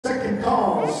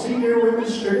senior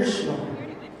women's traditional.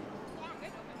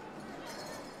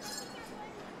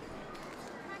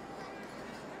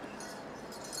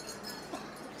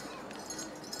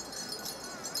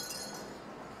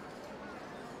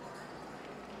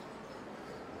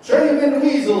 Draven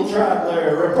Weasel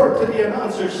Traveler, report to the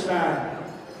announcer stand.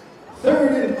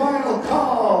 Third and final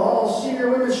call, all senior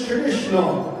women's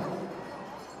traditional.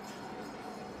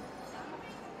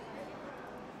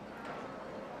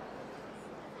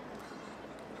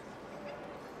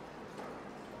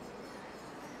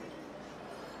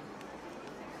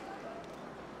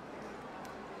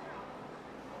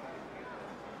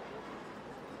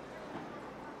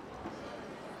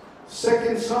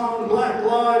 Second song, Black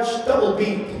Lodge, double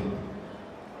beat.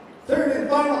 Third and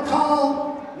final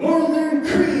call, Northern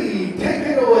Cree, take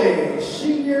it away.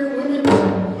 Senior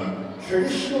women's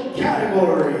traditional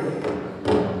category.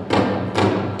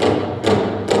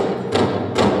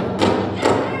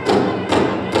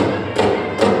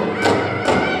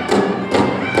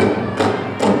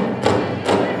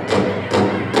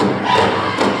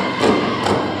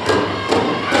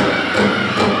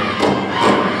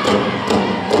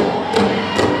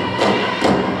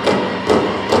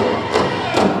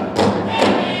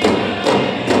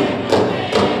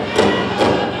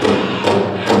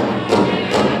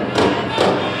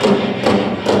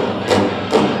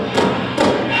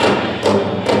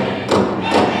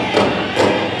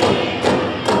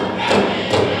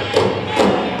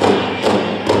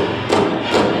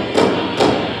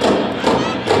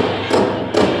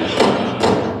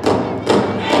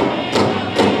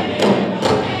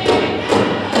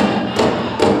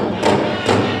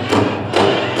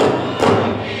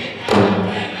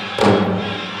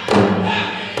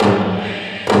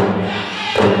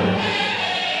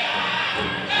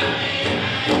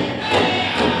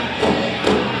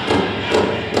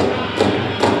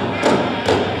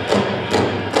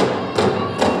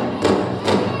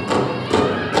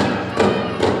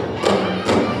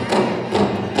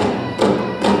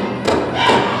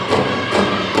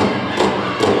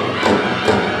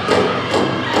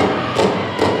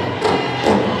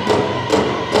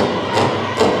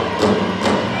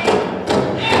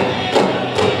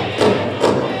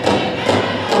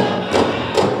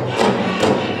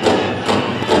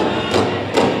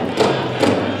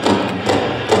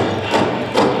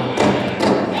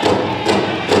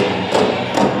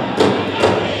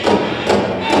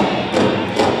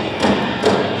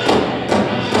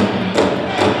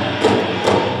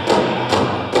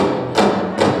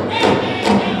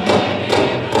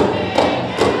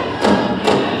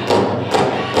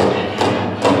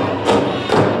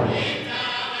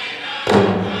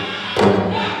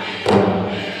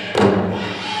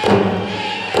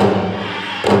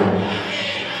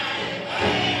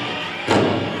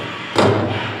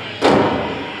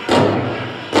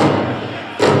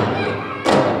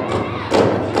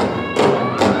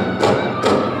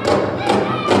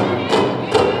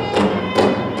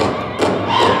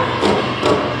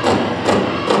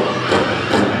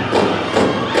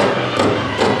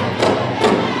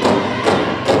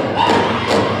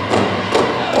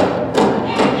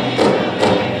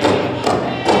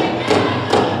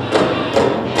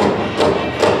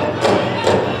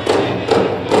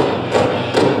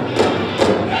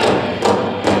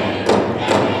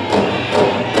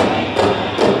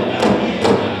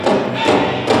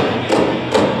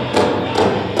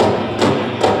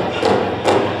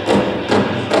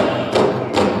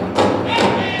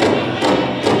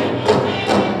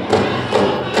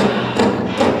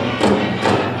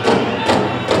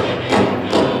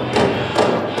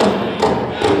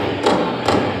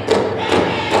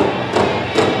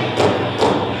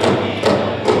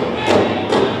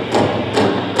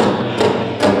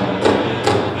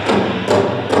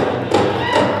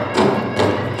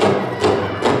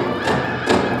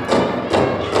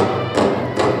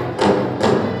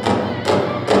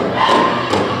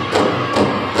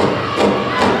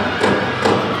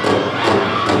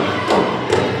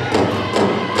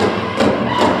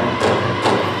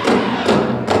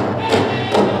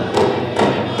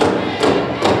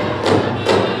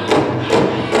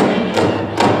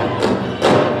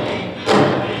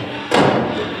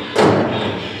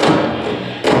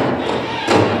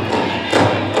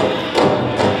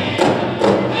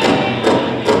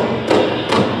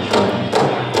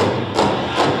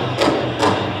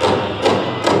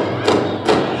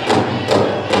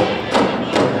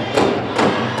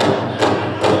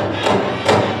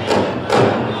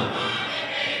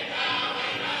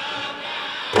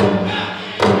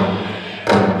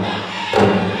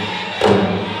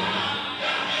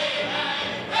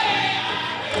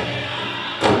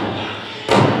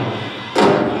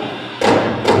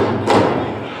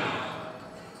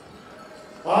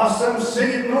 Awesome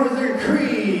singing Northern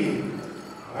Cree.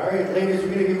 All right, ladies,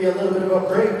 we're going to give you a little bit of a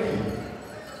break.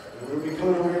 We'll be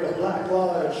coming over here to Black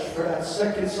Lodge for that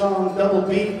second song, Double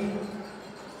Beat.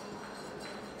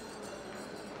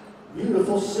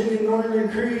 Beautiful singing Northern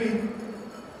Cree.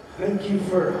 Thank you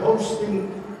for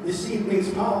hosting this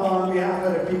evening's powwow on behalf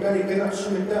of the Piikani Winter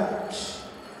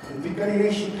and Piikani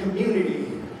Nation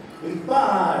community. In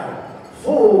 5,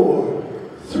 4,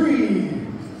 3,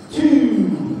 2,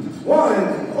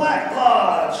 1, Black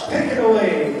Lodge, take it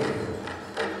away.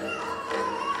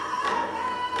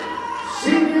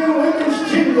 Senior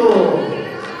Women's Jingle,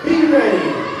 be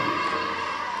ready.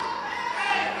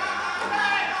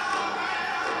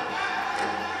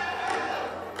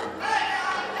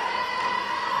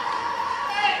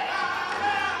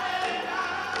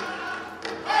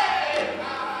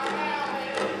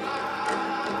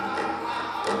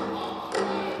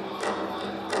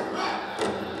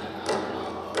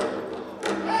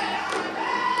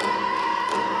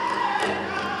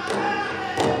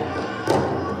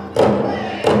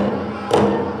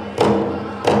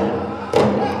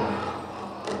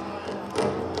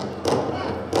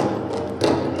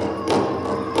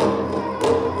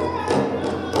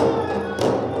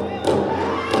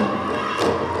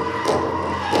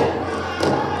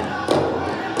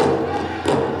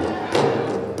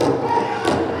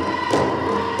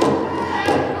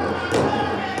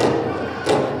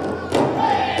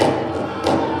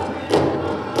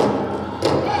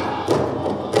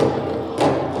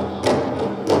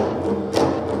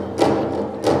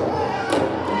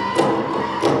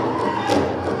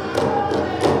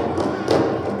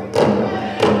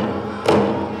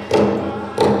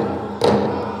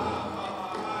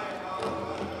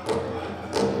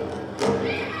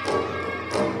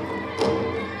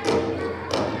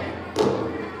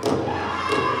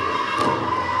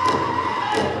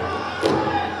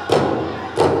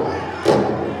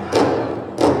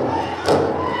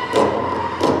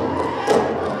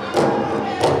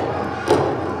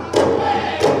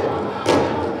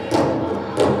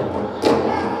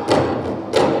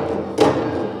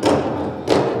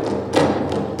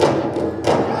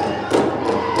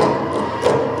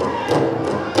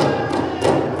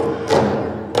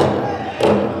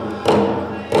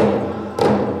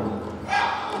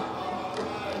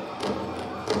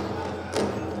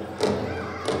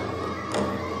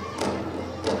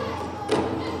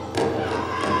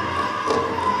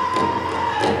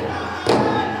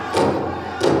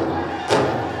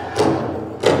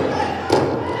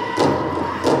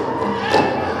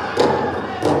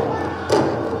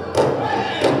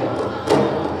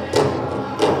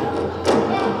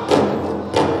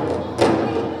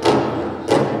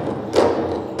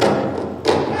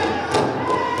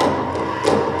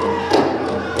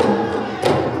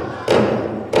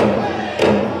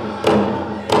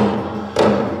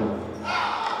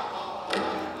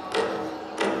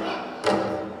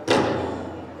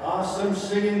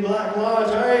 Singing Black Lodge.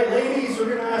 All right, ladies,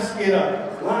 we're going to ask you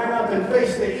to line up and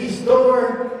face the east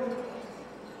door.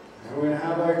 And we're going to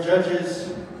have our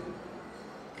judges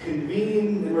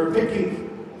convene, and we're picking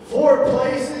 4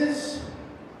 places.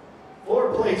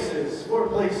 4 places. 4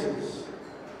 places.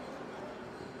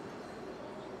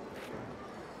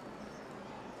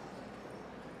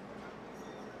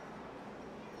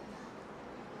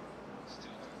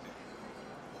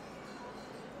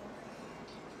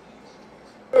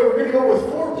 We're going to go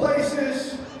with 4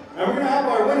 places, and we're going to have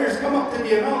our winners come up to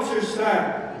the announcer's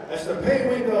stand. As the pay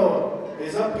window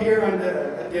is up here on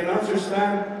at the announcer's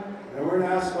stand, and we're going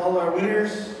to ask all our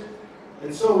winners.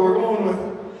 And so we're going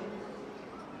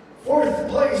with 4th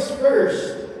place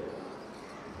first.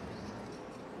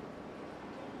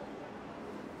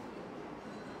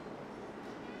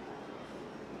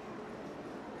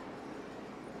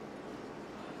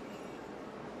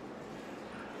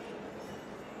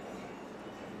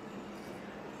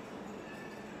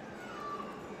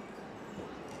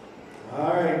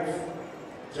 All right,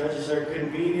 judges are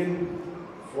convening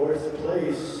 4th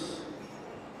place.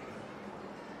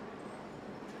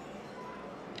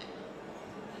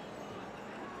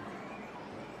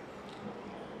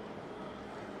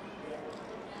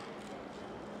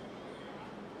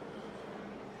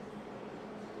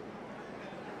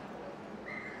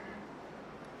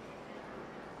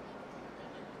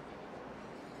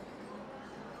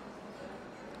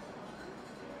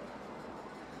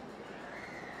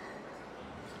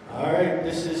 All right,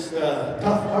 this is the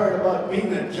tough part about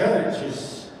being a judge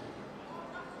is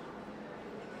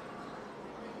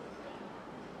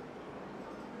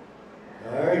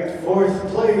all right, 4th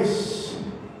place.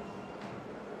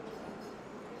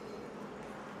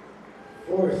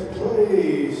 4th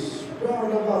place.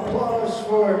 Round of applause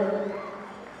for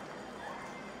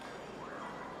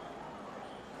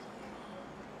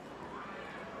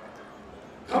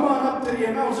come on up to the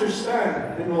announcer's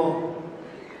stand and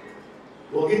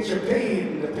we'll get you paid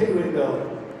in the pay window.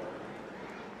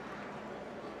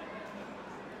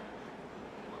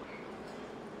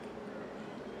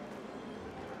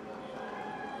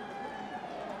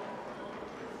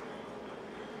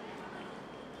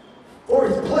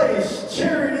 Fourth place,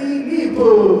 Charity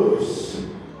Nepos.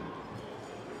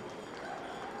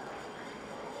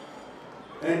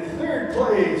 And third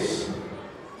place,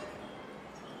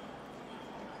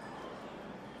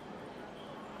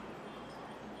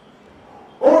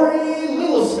 Ori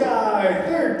Little Sky,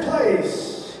 third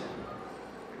place.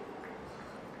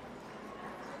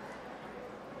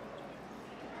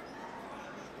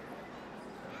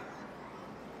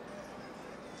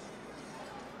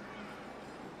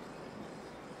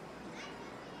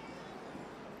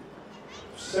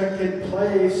 Second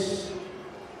place,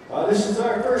 this is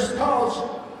our first college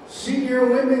Senior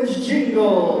Women's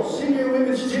Jingle. Senior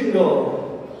Women's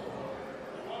Jingle.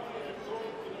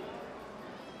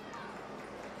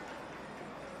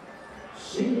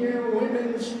 Senior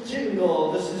Women's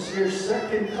Jingle. This is your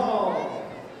second call.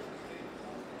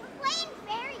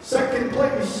 Second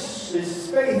place is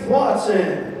Faith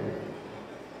Watson.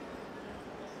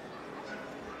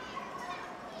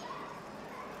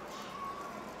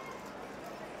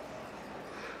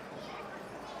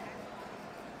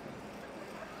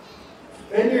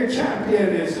 And your champion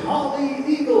is Holly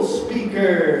Eagle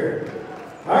Speaker.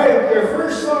 All right, your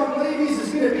first song, ladies,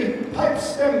 is going to be Pipe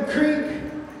Stem Creek.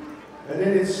 And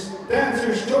then it's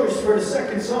Dancer's Choice for the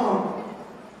second song.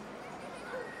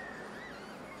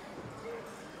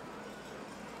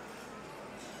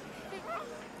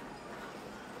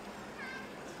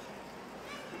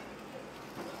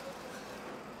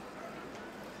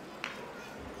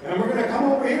 And we're going to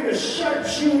come over here to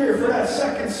Sharpshooter for that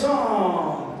second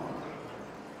song.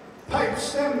 Pipe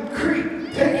Stem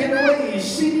Creek, take it away,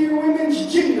 Senior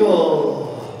Women's Jingle.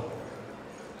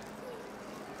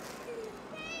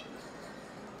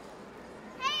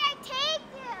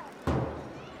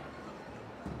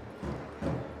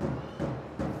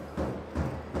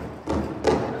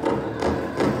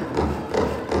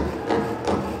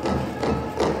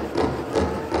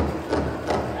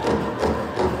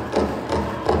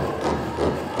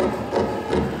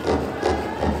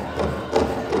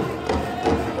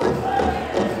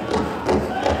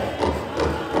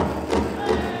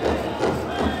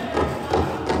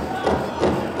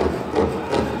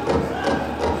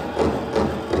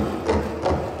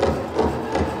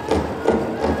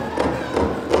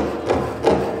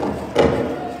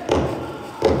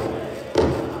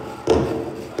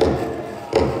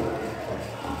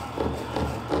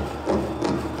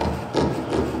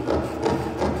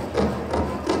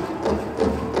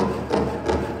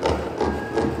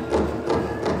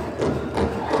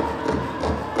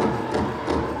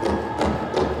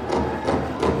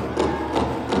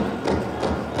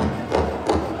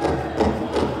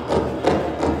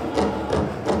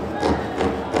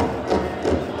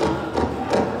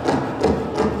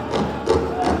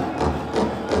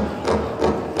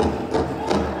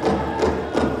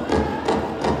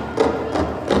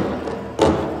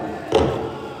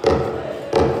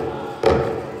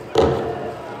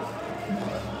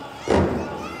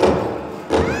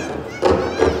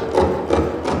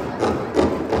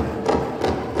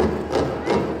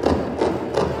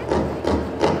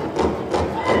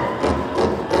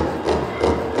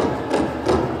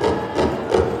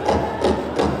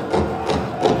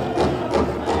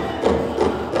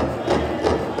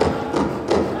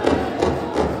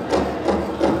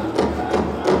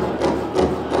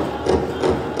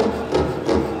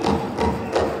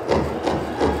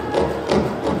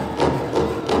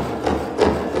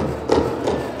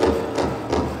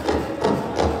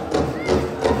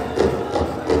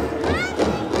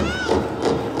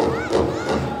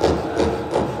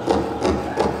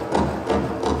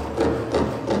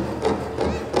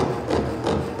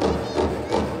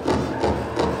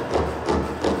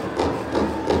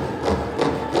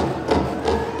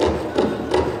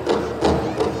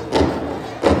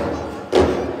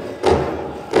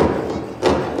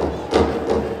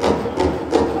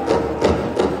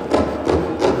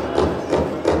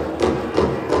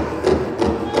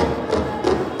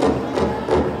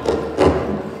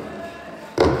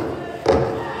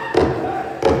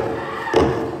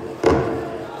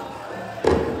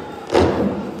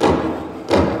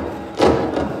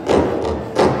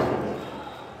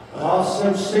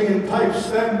 Awesome singing pipe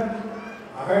stem.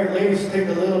 All right, ladies, take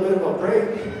a little bit of a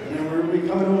break, and then we're going to be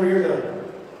coming over here to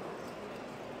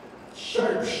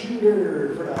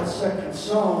sharpshooter for that second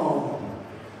song.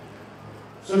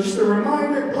 So just a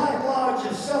reminder, Black Lodge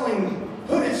is selling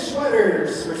hooded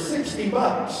sweaters for 60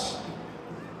 bucks.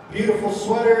 Beautiful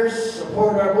sweaters,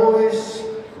 support our boys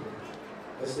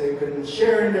as they've been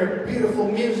sharing their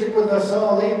beautiful music with us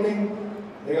all evening.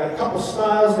 They got a couple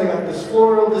styles. They got this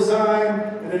floral design,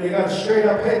 and then they got a straight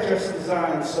up headdress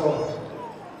design. So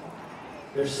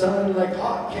they're selling like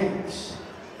hotcakes.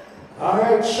 All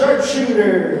right,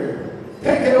 Sharpshooter,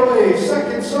 take it away,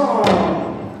 second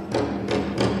song.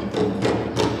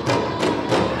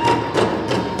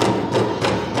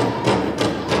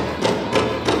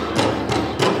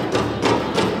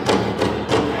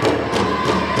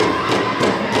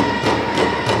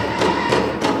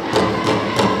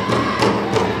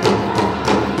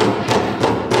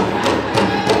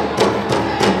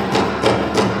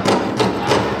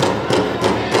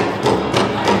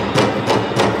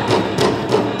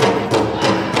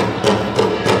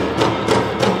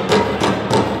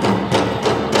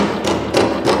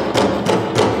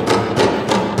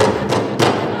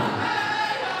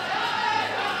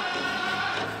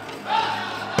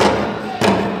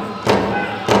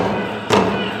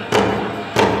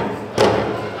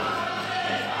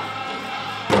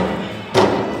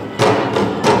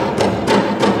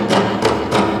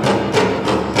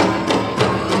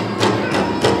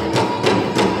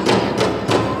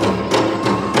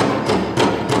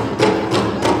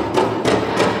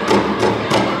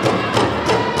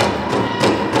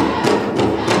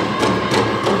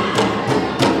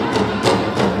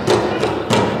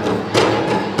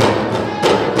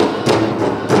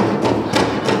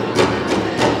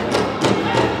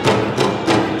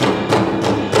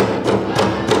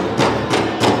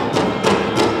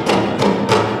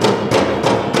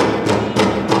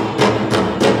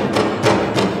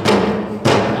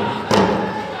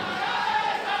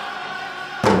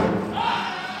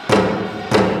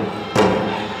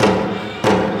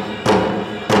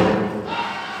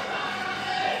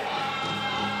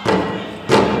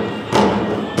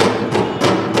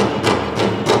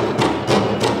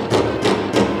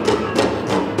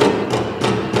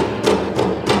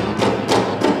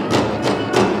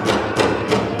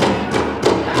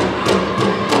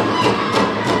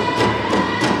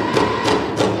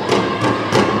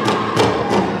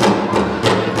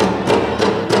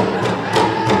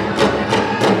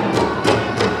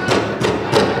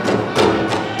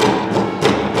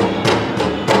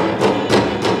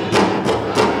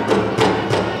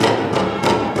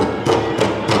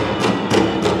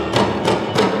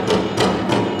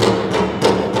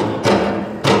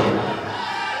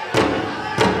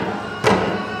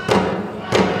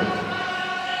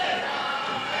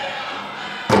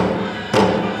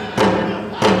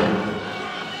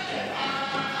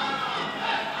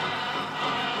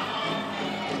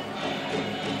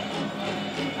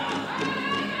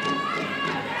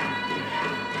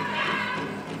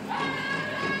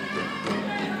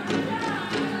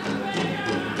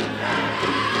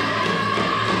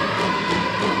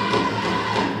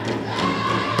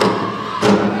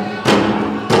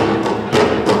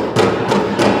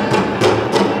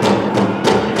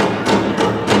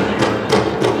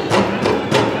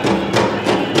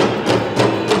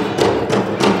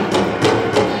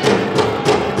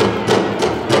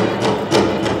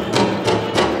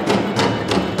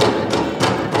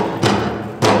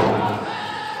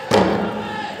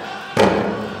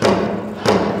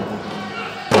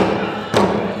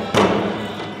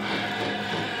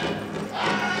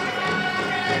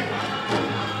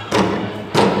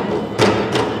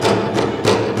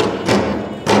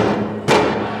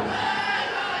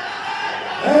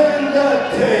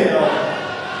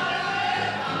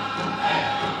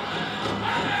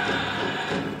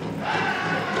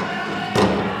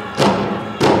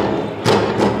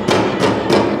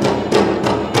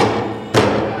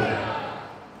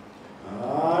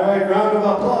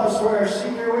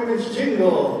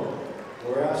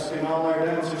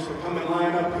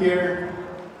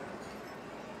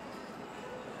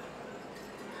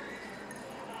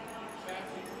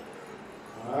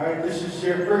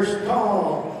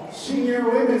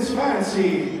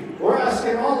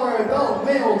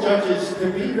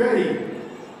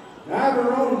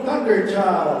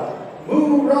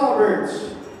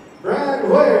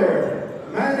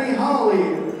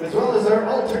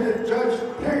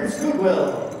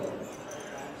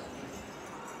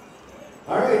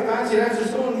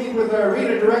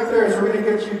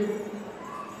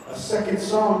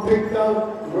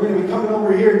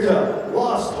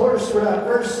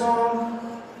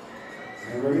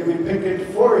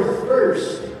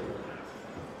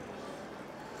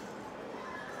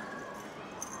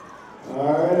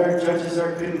 All right, our judges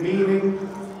are convening.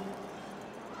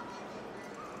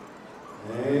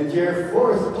 And your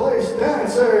fourth place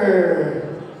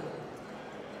dancer.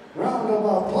 Round of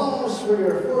applause for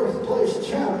your fourth place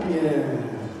champion.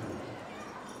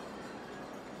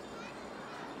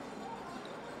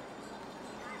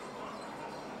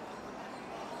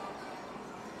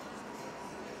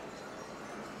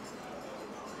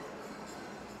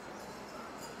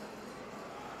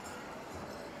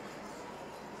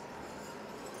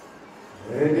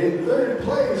 And in third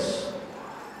place,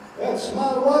 that's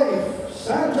my wife,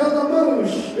 Sandra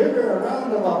Lamouche. Give her a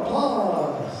round of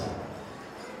applause.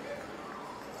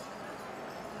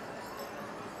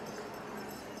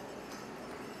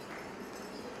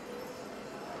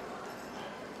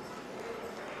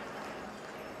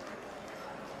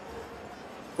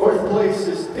 Fourth place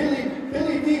is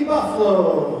Billy D.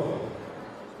 Buffalo.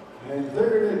 And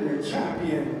third, and your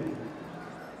champion.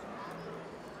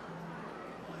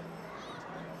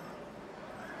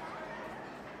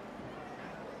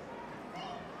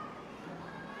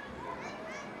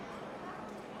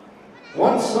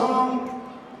 One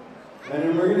song, and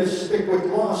then we're going to stick with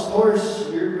Lost Horse.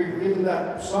 You're giving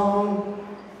that song.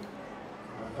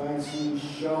 A fancy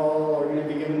shawl. We're going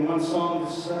to be giving one song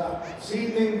this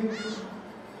evening.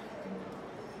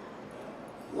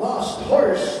 Lost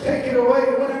Horse, take it away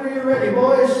whenever you're ready,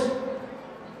 boys.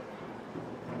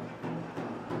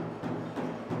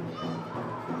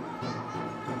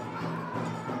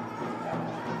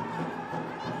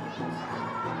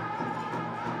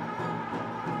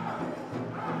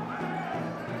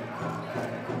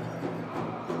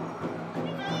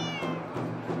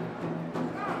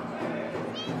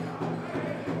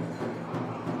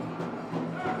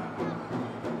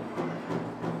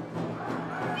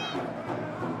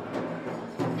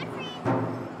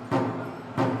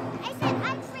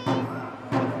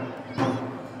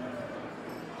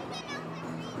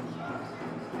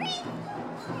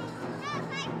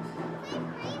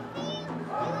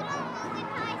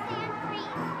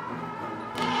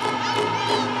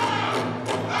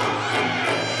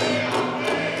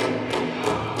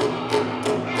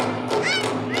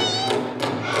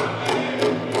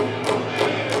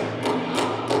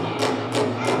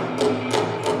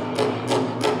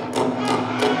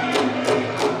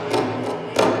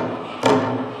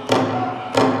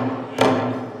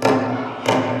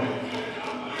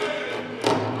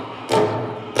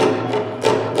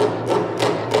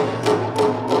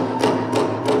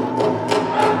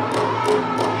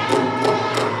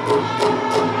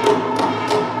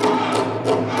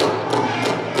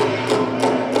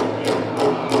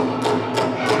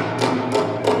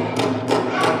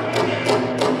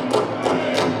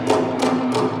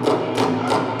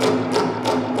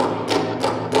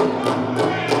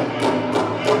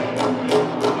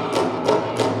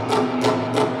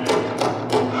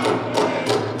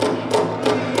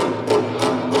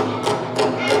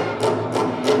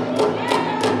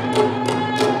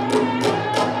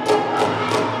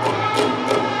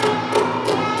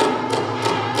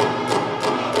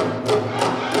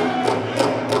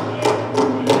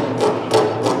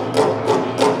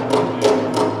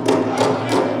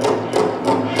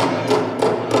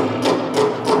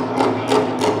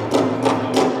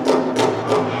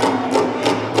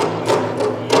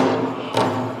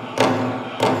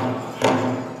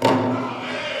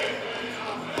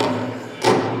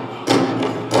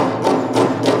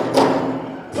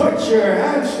 Your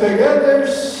hands together,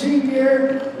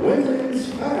 senior women's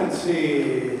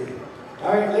fancy.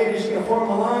 All right, ladies, you're gonna form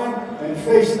a line and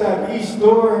face that east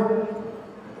door.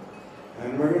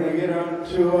 And we're gonna get on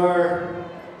to our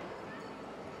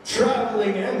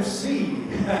traveling MC,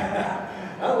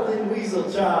 Eldon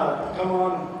Weaselchild. Come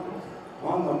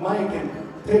on the mic and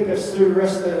take us through the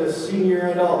rest of the senior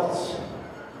adults.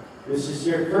 This is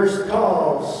your first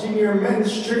call, senior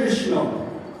men's traditional.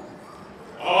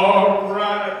 All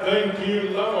right, thank you,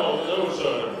 Lowell. That was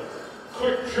a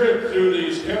quick trip through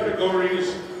these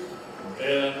categories,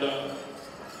 and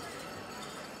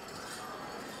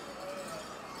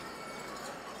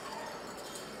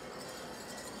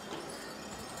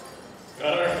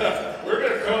all right, we're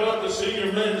going to call up the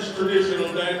senior men's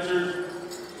traditional dancers,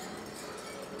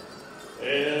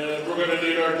 and we're going to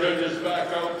need our judges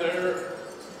back out there.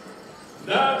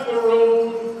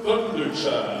 Navarone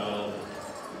Thunderchild,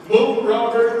 Moon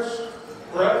Roberts,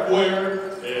 Brad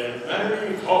Ware, and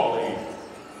Manny Hawley.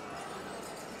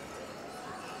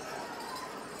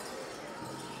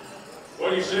 What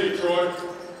do you say, Troy?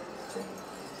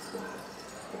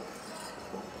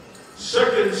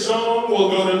 Second song will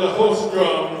go to the host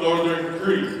drum, Northern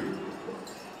Creek.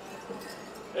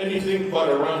 Anything but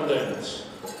a round dance.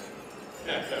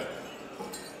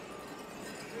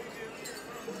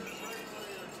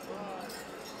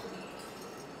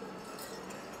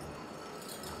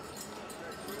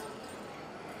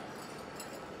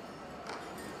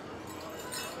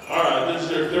 All right, this is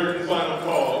their third and final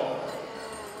call.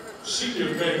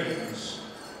 Senior bands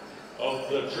of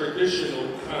the traditional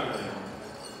kind.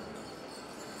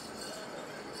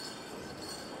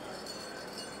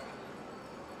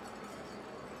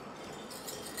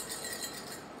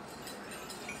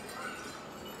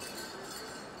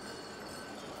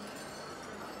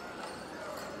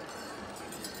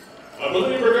 I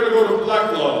believe we're going to go to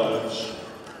Black Lodge.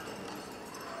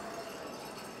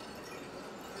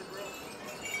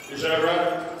 Is that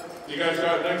right? You guys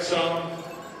got next song?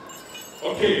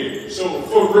 Okay, so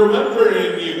for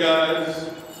remembering, you guys,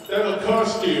 that'll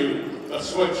cost you a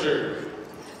sweatshirt.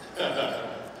 Got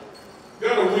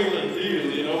a wheeling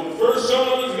deal, you know. First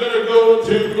song is going to go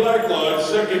to Black Lodge,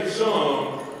 second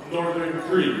song, Northern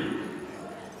Creek.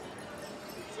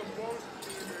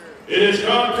 It is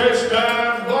contest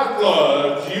time, Black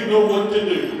Lodge, you know what to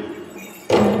do.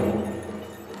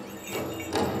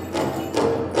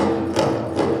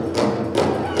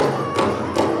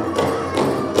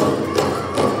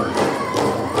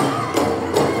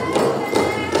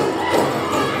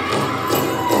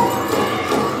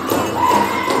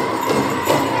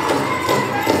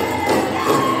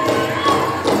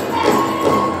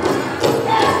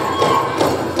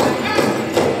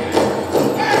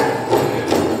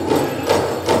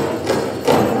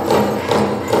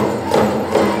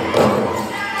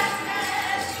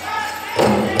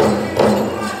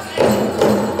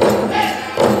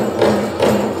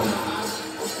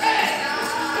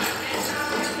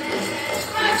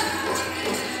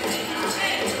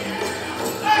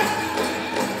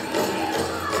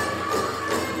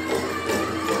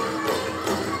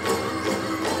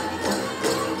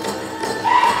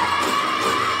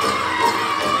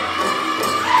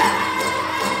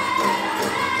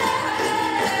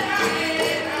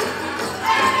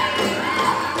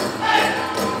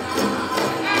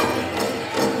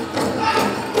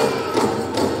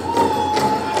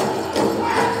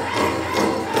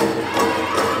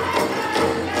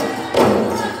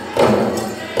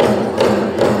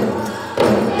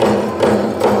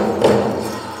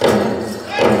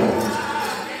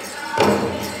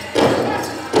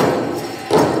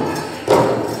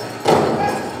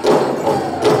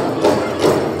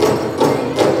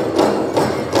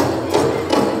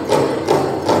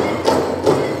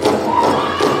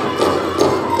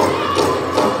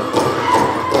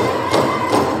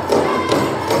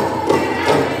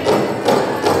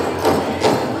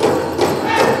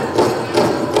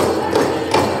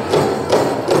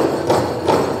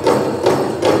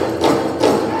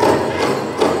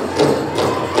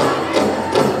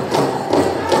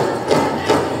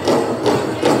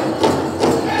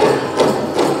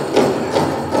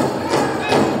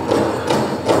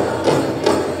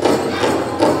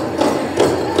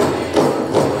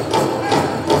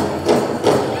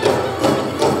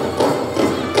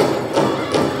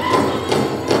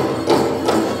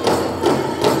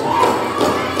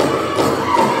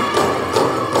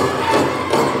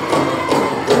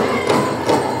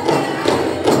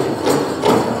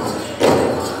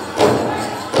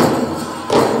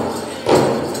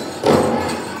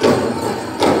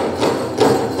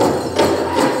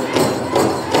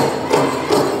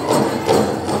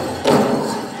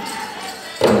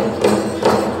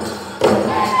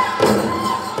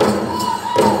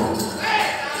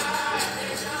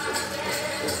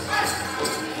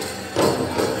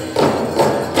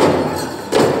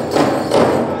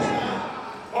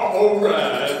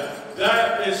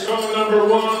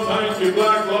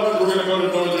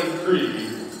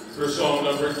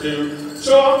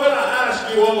 So I'm going to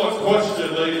ask you all a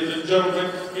question, ladies and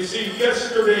gentlemen. You see,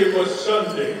 yesterday was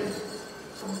Sunday,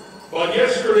 but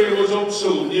yesterday was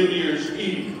also New Year's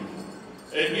Eve.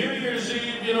 And New Year's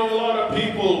Eve, you know, a lot of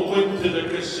people went to the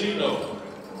casino.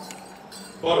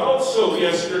 But also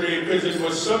yesterday, because it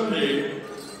was Sunday,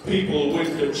 people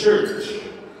went to church.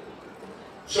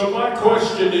 So my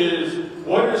question is,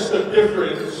 what is the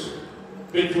difference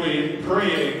between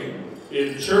praying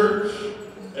in church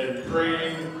and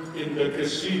praying in the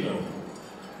casino?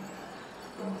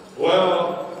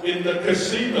 Well, in the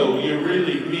casino, you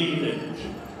really mean it.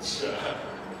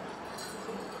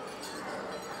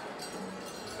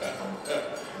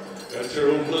 That's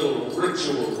your own little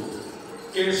ritual.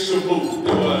 Guess who moved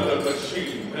the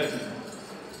machine?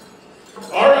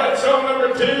 All right, song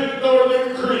number 2,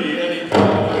 Northern Cree.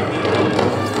 Anytime.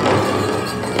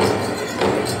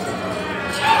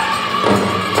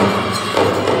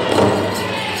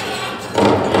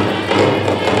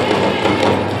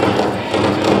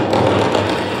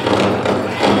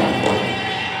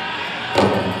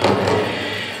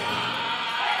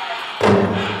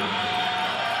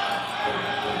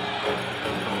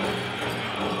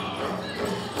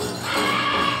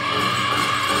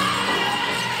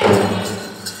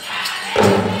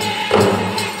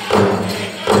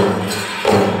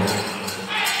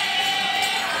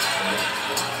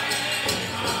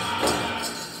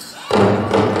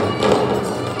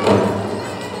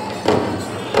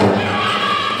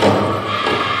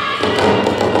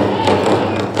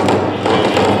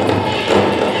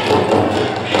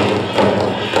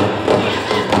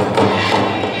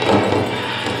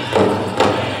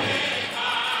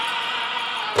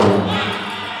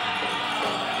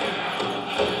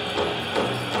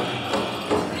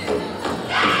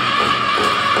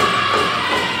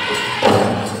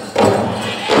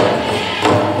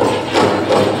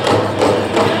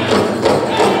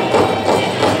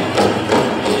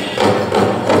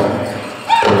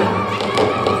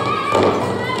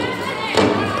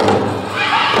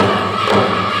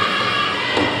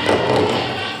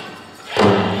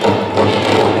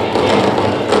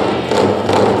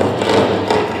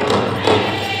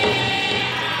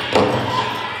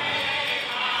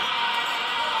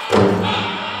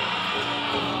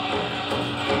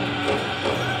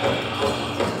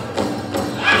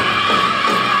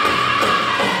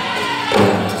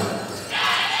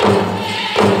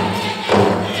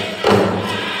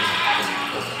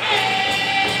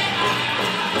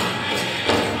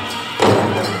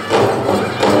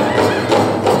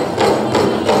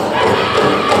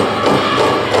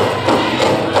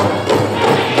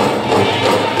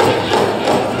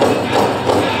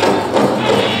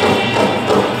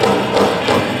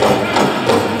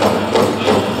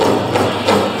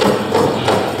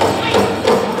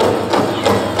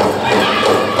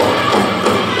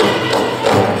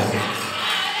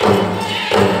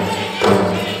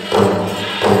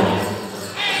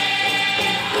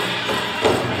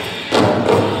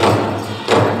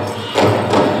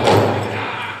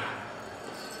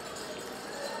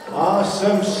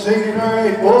 Awesome singing, all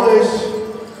right, boys.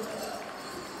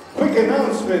 Quick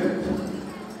announcement.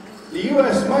 The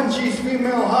U.S. Munchies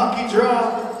female hockey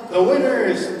draw, the winner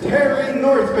is Terry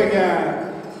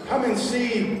Northbegan. Come and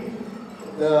see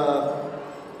the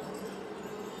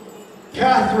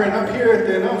Catherine up here at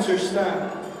the announcer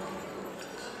stand.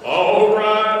 All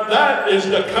right, that is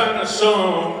the kind of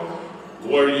song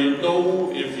where you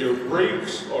know if your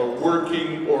brakes are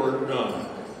working or not.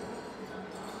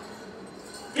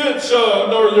 Good song,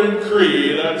 Northern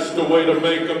Cree. That's the way to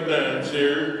make them dance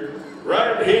here.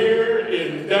 Right here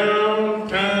in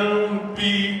downtown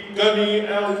Piikani,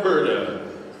 Alberta.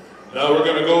 Now we're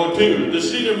going to go to the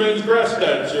senior men's grass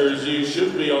dancers. You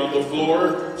should be on the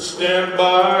floor. Stand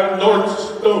by, North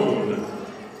Stone.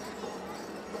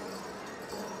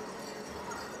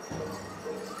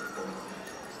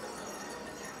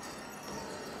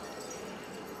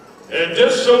 And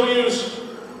just so you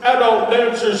adult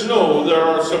dancers know, there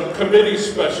are some committee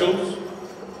specials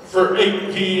for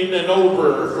 18 and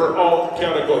over for all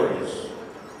categories.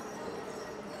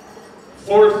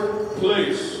 4th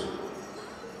place.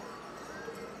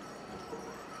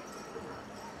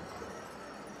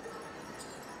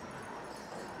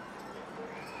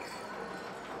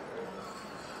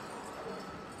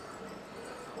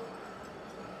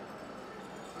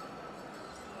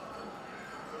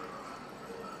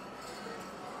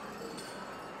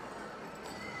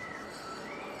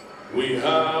 We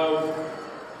have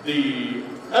the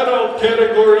adult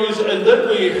categories, and then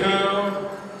we have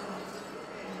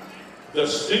the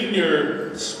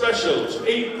senior specials,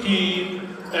 18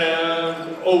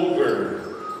 and over.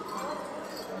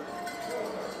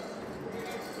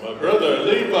 My brother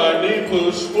Levi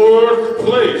Nepus, 4th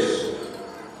place.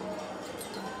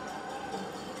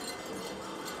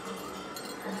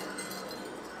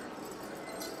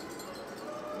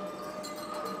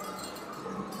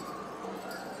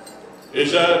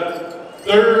 Is that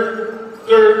third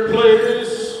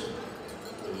place,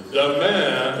 the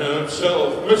man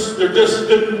himself, Mr.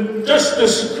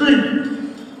 Justice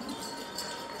Creed.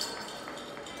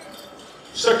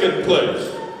 2nd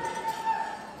place.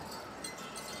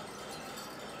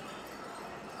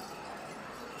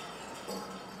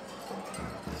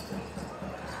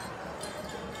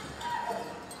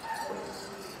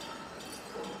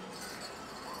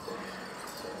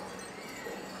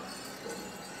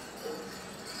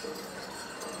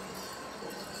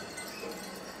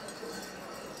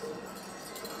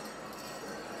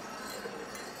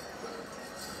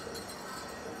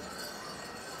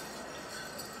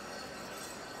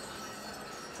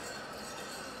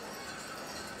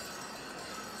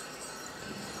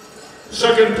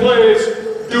 Second place,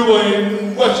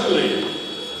 Dwayne Wesley.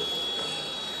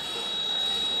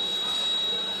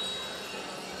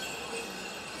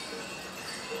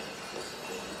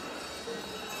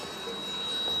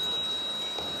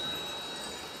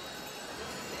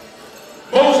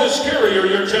 Moses Carrier,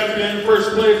 your champion,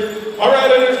 1st place. All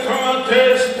right, it is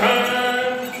contest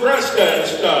time, grass dance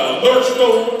style. North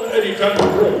Stone, anytime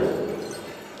you're ready.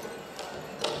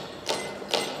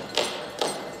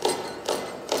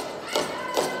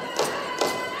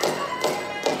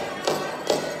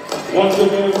 Once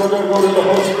again, we're going to go to the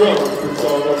host drum for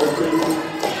song number 2.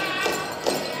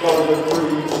 Number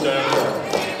 3, stand up.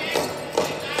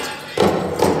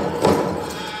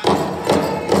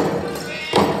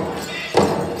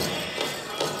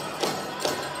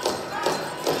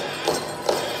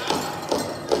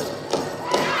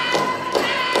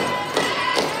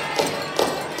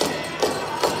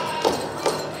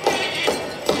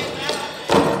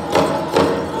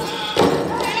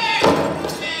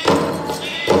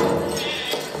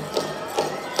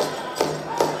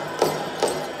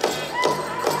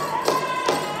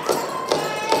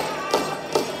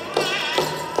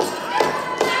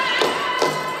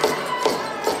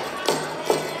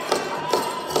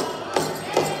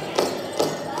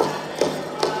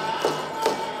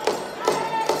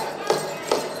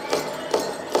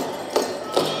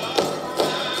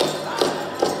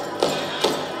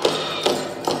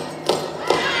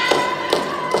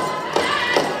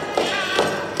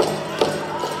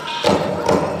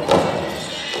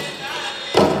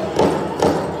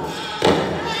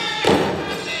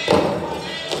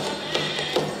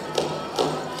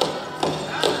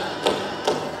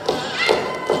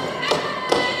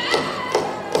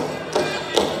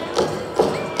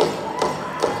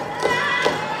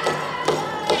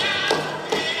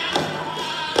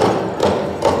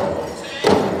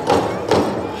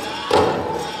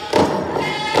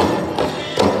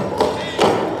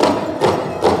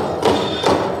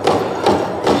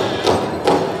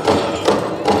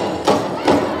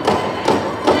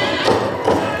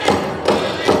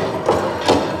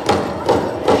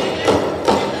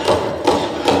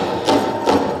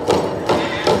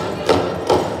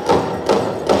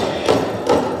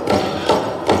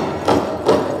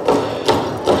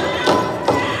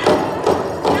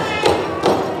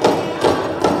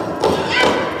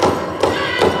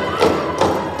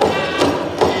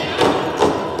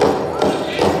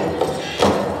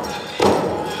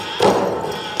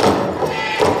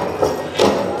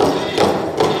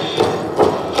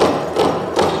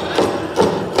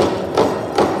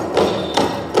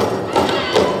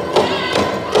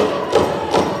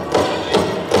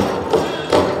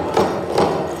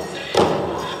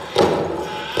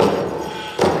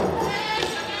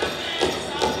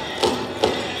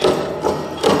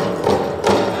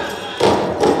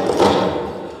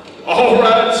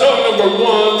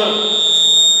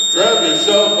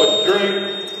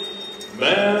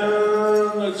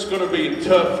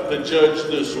 tough to judge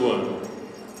this one.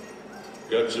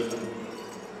 Got some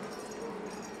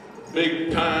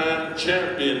big-time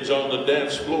champions on the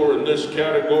dance floor in this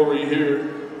category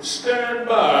here. Stand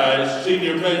by,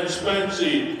 senior men's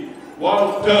fancy,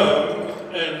 Wild Tongue,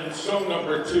 and song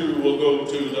number 2 will go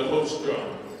to the host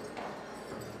drum.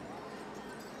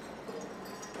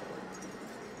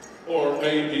 Or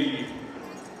maybe,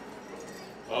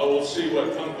 we'll see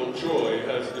what Uncle Joy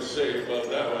has to say about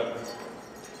that one.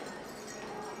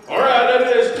 All right,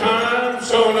 it is time.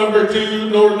 Song number 2,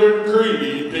 Northern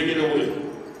Cree, take it away.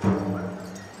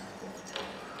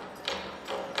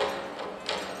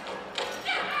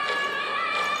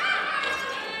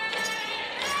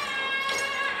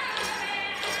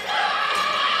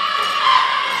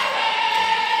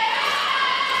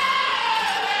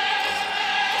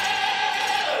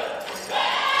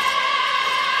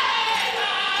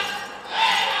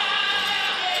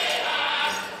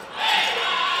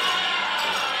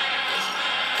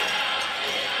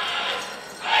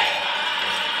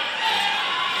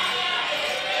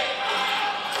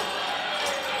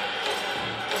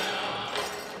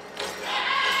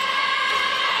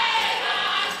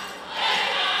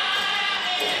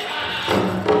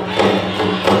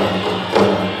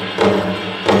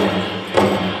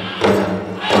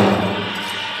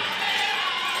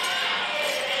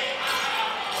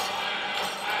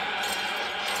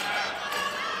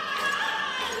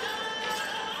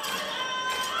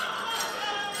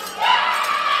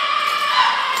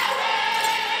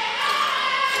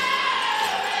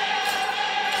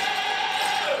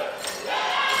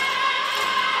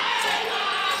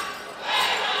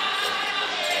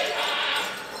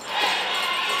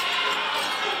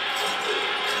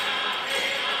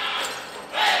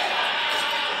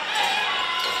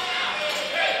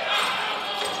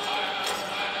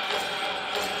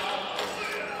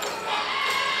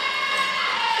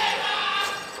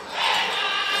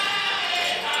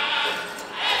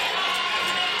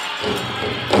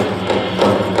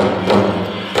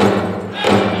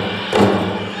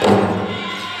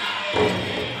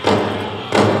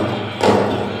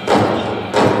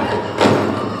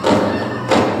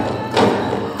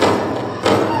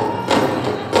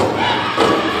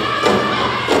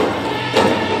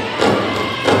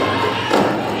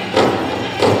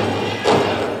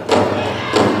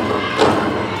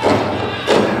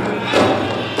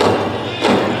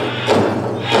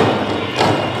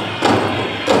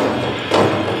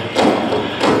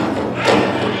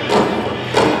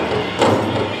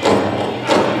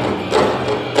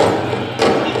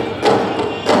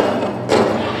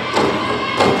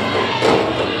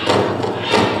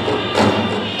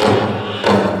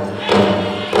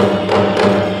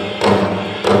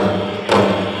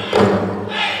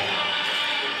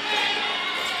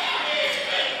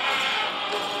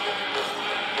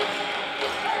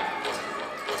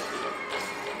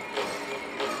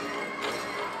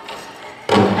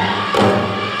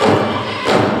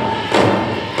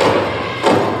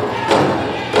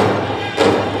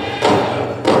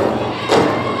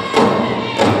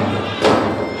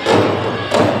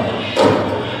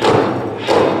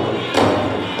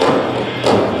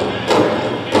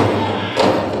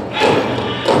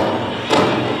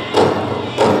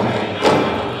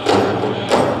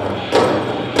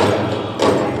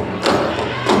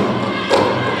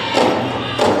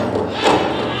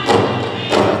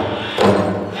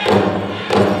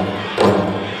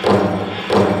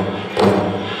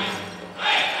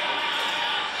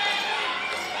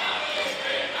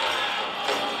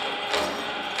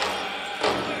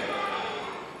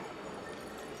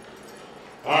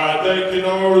 Thank you,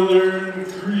 Northern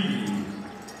Cree.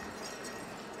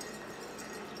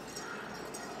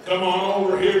 Come on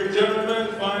over here, gentlemen.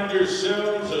 Find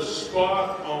yourselves a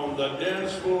spot on the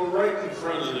dance floor right in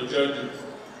front of the judges.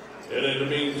 And in the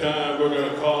meantime, we're going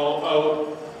to call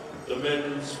out the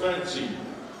men's fancy.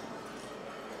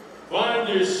 Find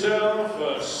yourself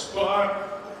a spot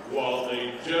while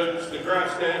they judge the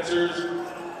grass dancers.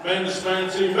 Men's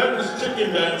fancy, men's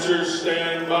chicken dancers,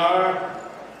 stand by.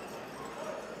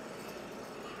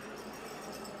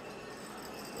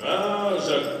 That was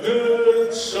a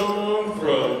good song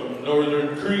from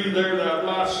Northern Cree there, that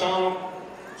last song.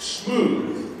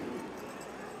 Smooth.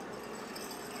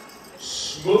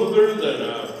 Smoother than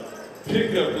a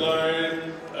pickup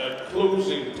line at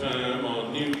closing time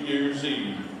on New Year's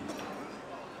Eve.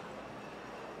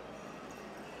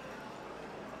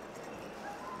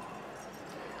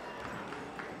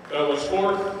 That was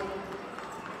fourth.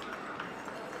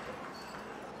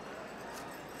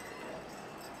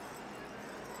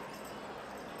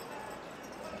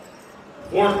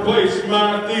 Fourth place,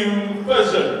 Matthew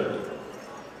Pheasant.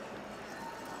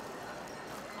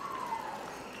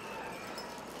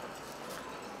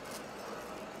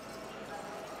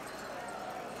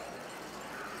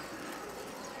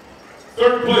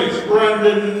 Third place,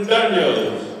 Brandon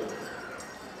Daniels.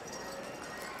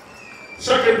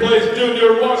 Second place,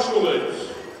 Junior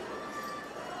Waskowitz.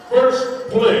 First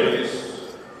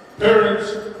place,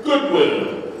 Parents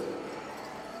Goodwill.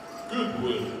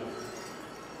 Goodwill.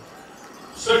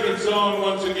 Second song,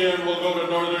 once again, we'll go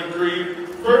to Northern Cree.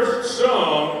 First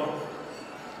song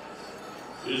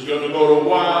is going to go to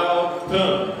Wild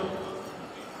Tongue.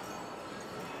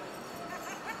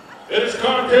 It's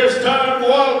contest time,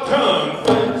 Wild Tongue,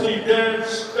 fancy dance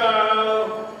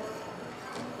style.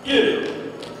 Get it.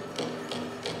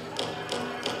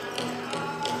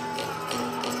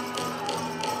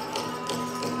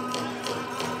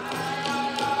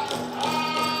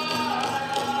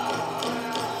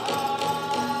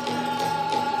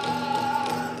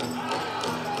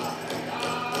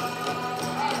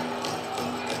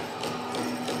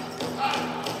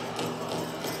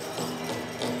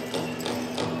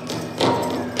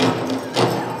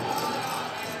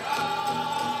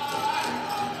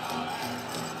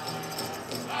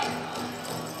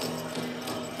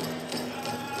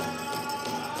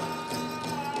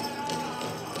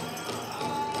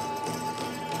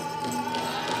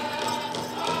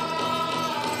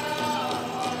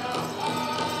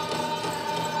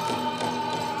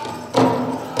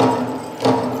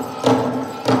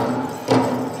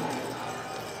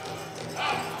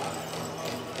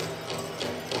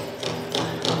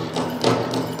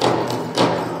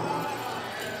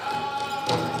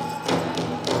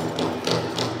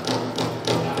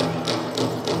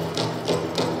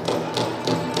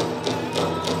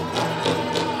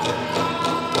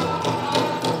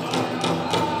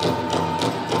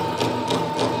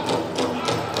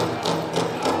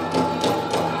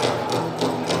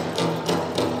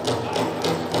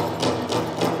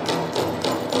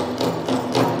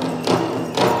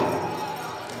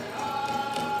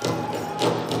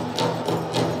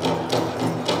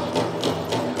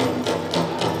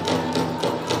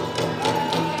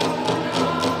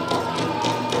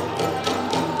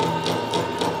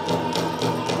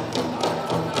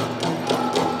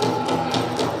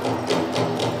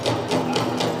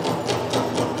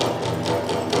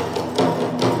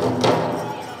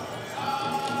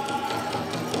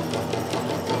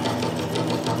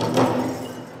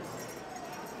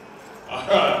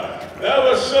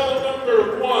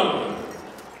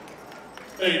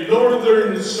 A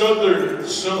northern southern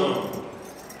song.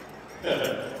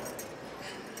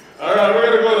 All right, we're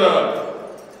gonna go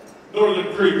to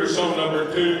Northern Creek for song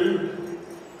number 2.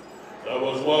 That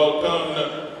was Wild Tongue.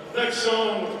 Next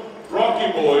song,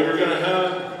 Rocky Boy. You're gonna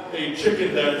have a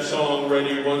chicken dance song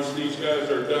ready once these guys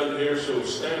are done here, so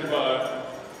stand by.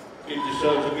 Get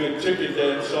yourselves a good chicken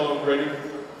dance song ready.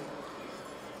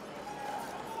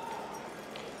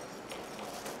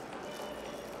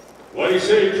 What do you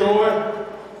say, Troy?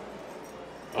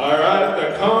 All right,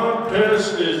 the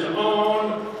contest is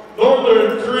on.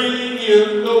 Northern Cree,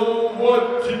 you know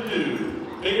what to do.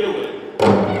 Take it away.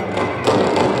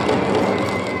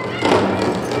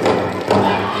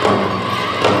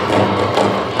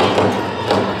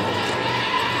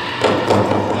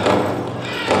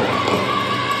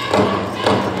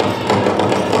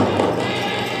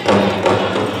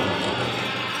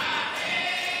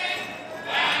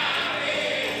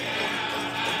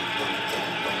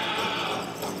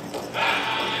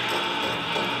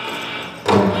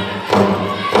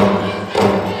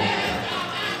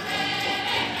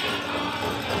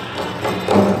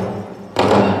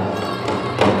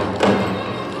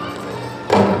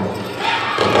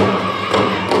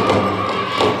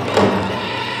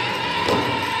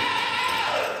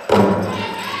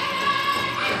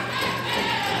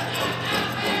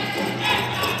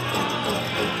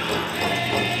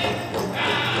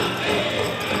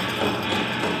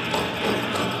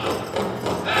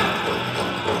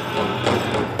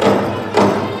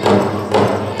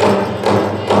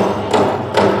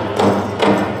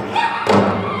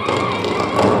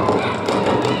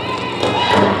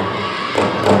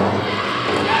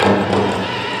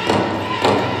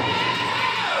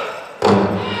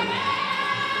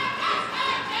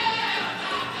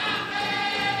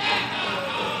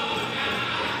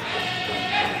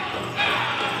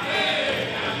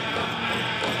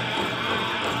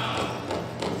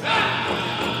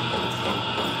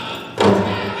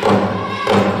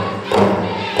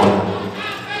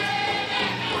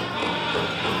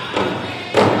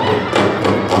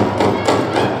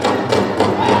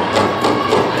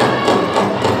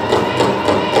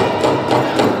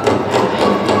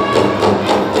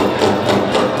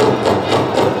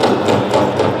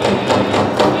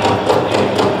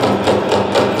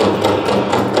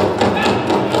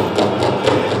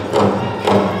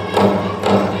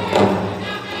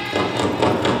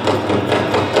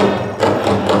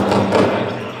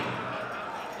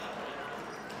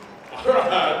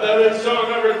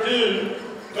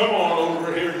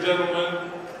 over here,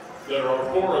 gentlemen. There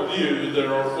are 4 of you.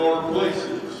 There are 4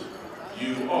 places.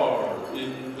 You are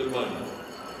in the money.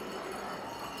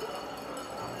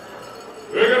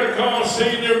 We're going to call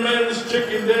senior men's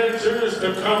chicken dancers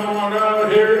to come on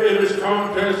out here. It is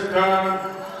contest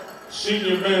time.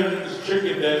 Senior men's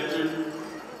chicken dancers.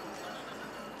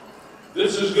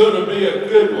 This is going to be a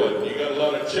good one. You got a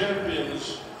lot of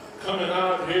champions coming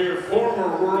out here,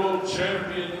 former world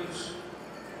champions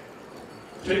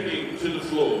taking to the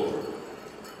floor.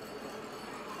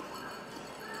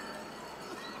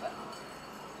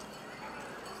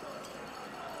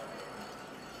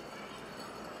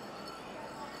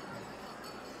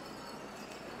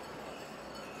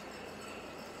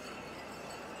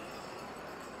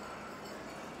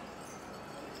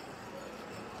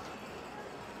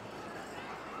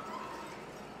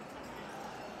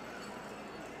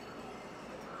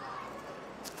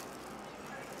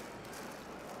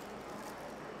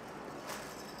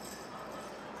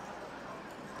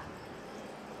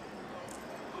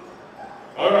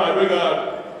 All right, we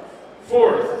got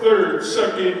 4th, 3rd,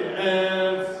 2nd,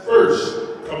 and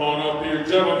 1st. Come on up here,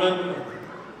 gentlemen.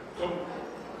 Come.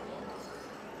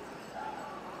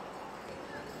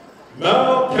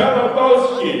 Mal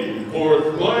Kalabowski,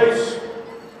 4th place.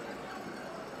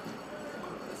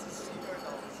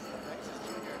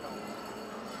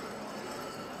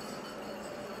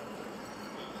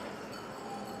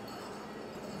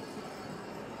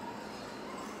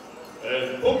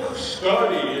 And Book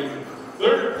Scotty in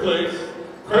 3rd place,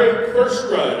 Craig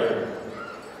First Rider.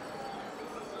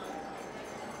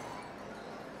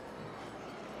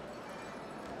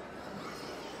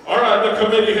 All right, the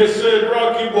committee has said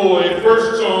Rocky Boy,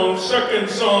 1st song, 2nd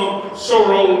song,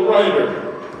 Sorrel Rider.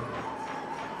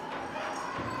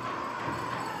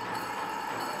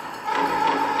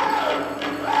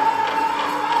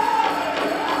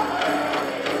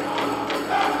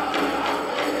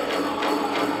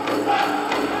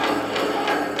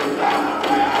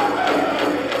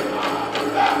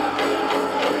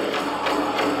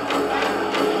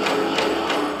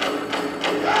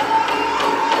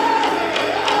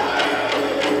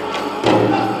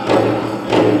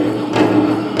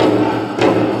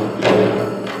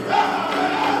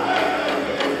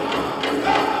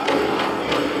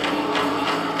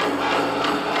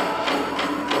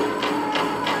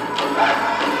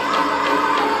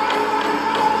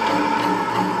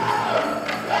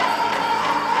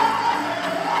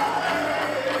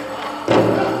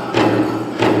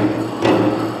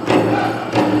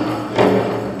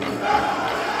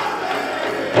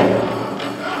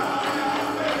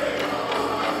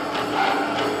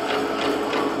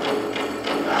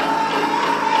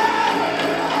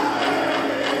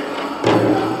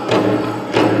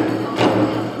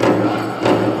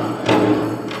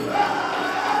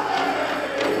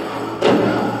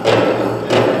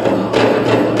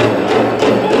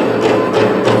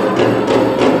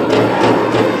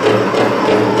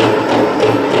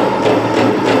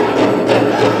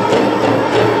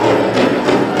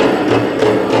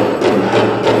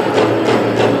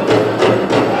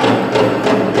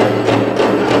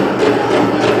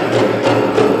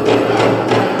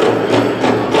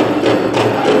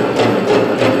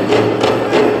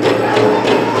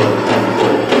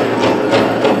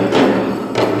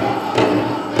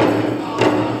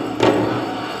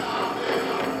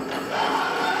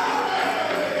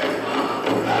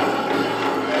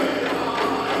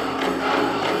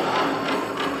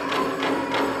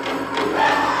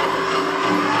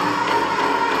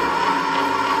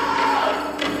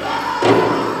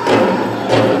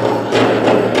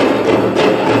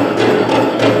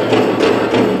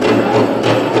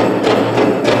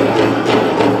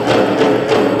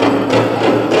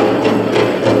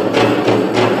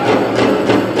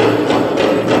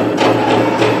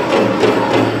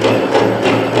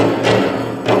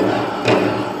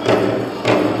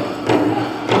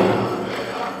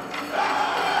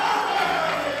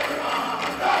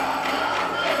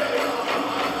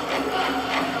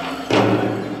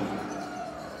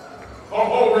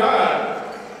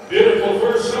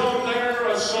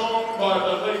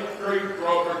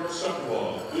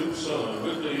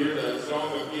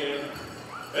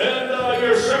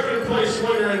 Your second place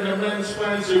winner in the men's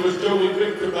fancy was Joey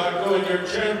Big Tobacco, and your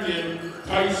champion,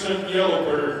 Tyson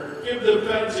Yellowbird. Give the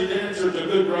fancy dancers a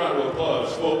good round of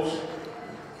applause, folks.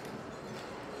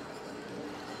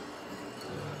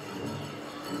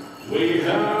 We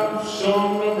have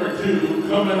song number 2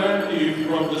 coming at you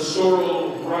from the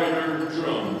Sorrel Rider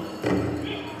drum.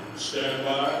 Stand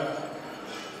by.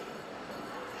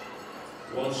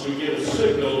 Once we get a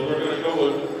signal, we're going to go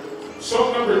with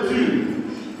song number 2,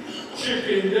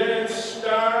 Chicken Dance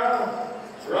Style.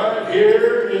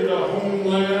 in the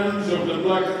homelands of the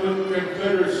Blackfoot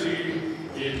Confederacy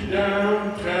in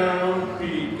downtown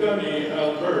Piikani,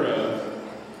 Alberta.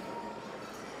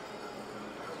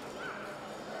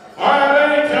 At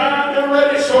any time, the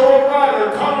Ready Soul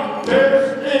Rider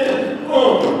contest is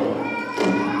on.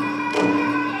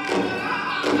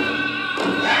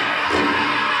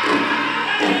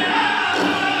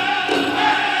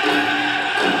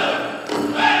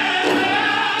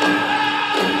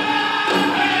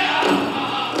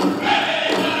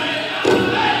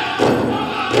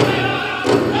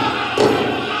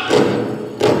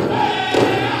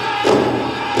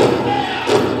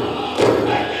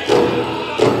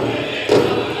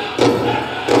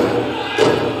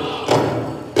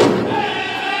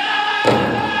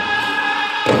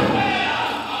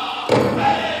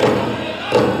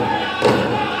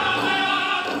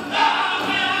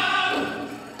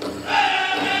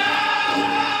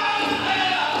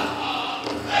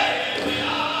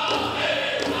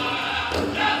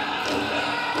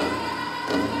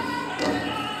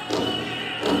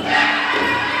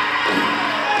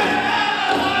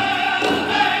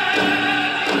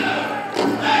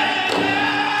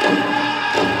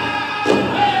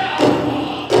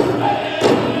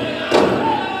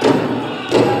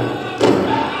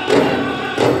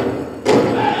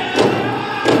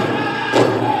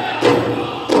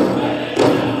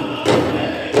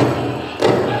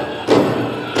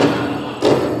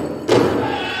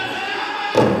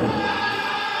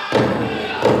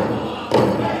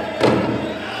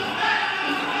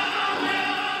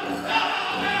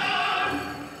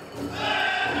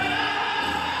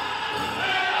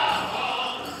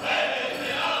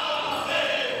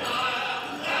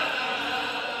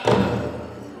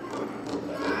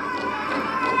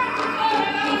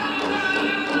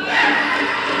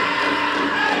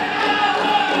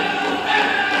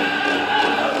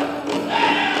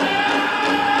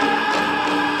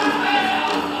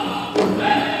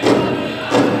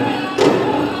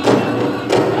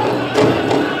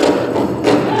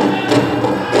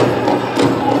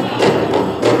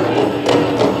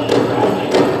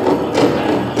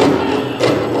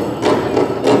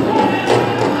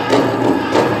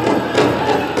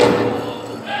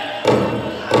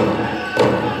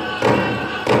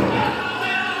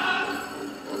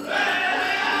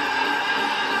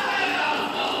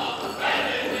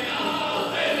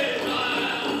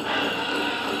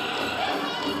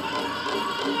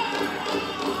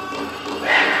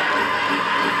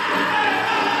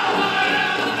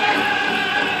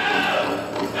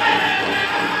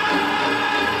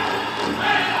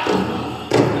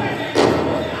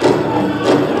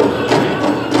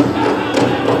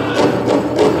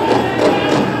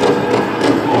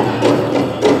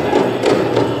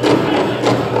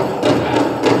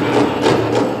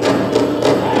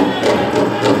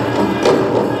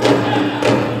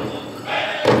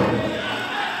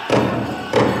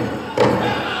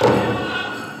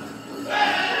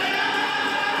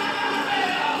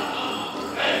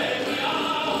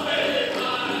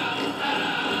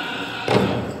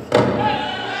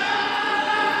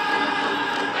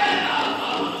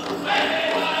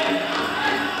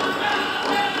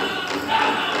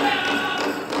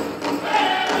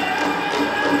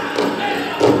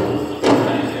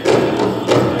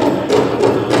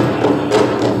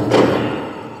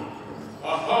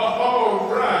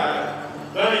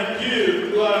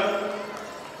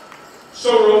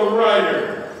 Solo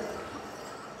rider.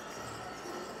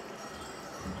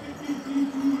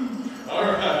 All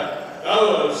right, that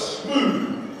was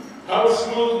smooth. How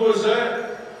smooth was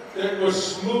that? That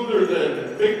was smoother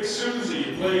than Big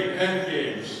Susie playing hand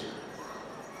games.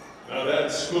 Now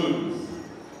that's smooth.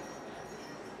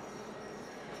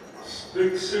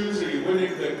 Big Susie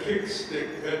winning the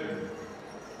kickstick betting.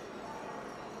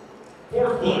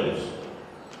 Fourth place.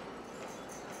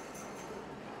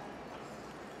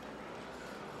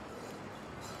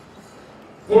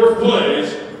 Fourth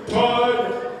place,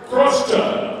 Todd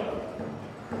Crosstile.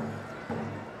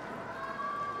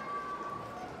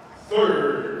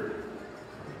 Third,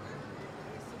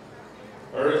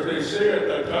 or as they say at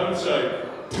the town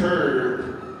site,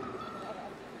 turd.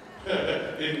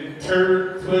 In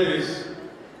third place,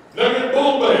 Nugget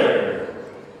Bull Bear.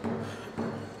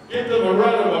 Give them a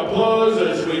round of applause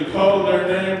as we call their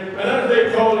name. And as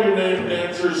they call your name,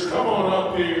 dancers, come on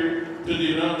up here to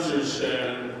the announcer's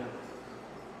stand.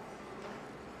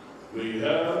 We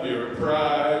have your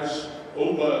prize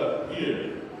over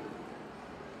here.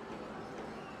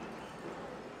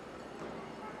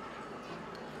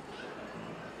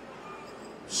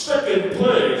 Second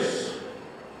place,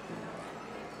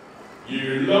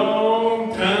 your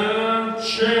longtime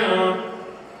champ,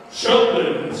 Shelton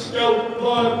Sheldon, Scout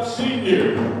Blood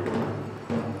Senior.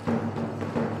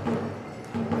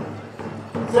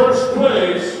 First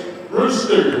place,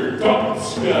 Rooster, Top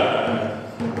Sky.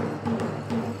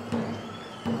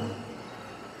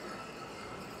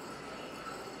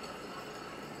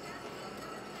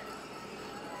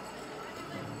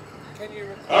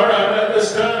 All right, at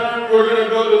this time, we're going to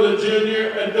go to the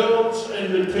junior adults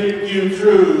and to take you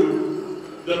through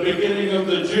the beginning of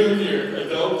the junior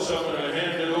adults. I'm going to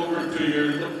hand it over to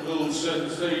your little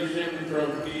sensation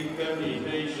from Piikani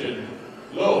Nation,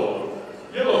 Low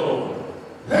Yellowhorn.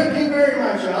 Thank you very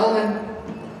much, Alvin.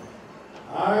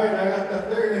 All right, I got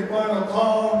the third and final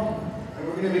call, and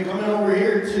we're going to be coming over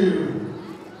here to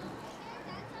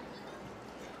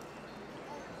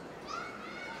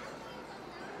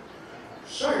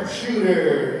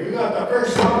Sharpshooter. You got the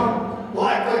first song,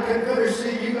 Blackfoot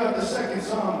Confederacy. You got the second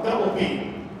song, Double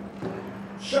Beat.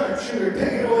 Sharpshooter,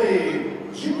 take it away.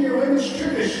 Junior Women's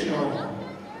Traditional.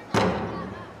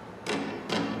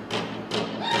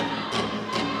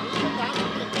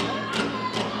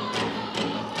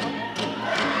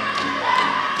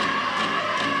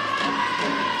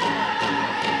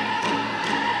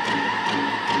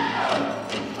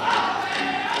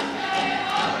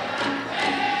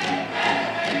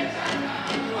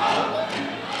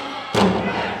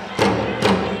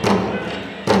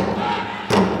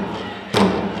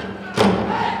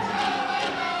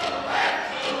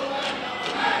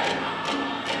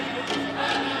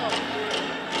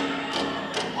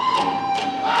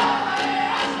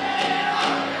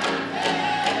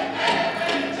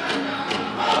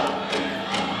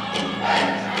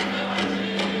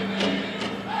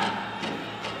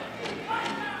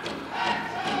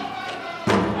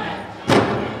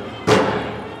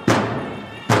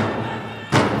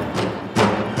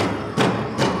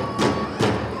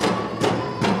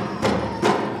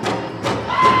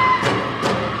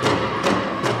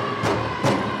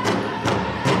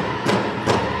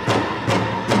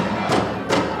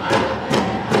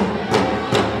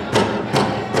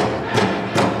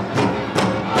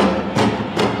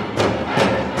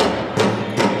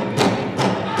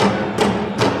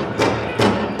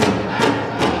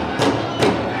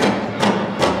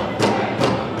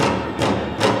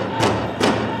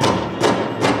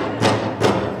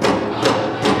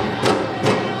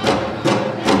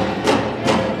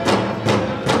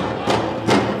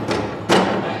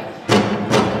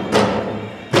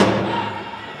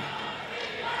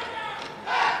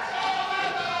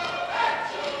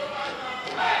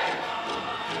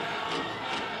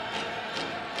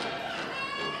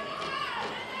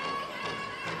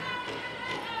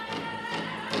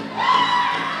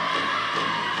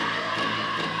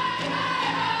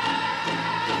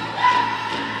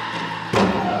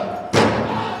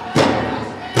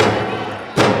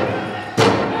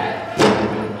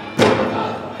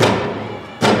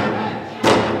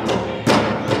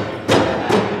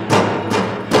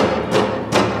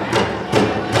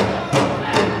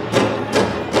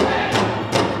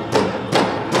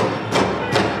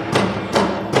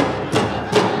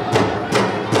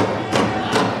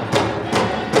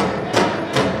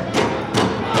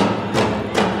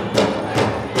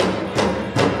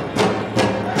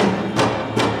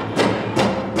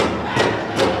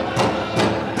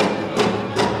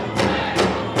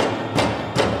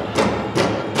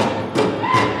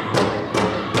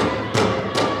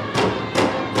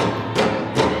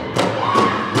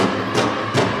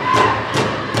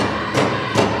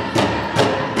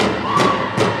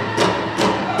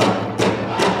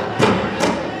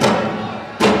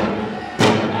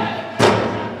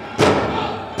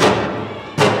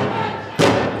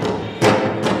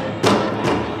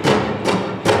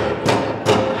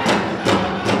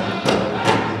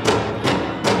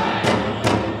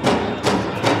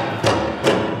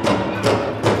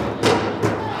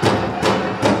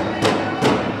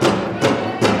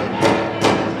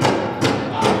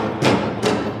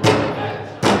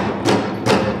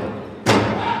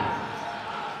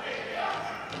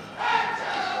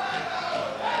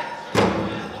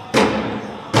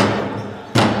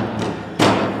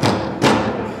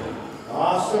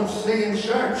 Singing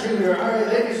Sharpshooter. All right,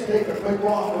 ladies, take a quick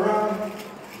walk around.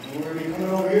 And we're going to be coming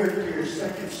over here to your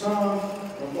second song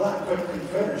from Blackfoot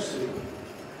Confederacy.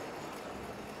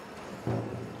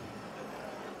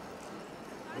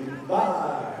 In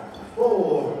 5,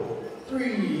 4,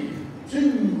 3, 2,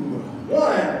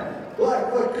 1.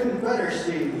 Blackfoot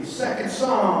Confederacy, second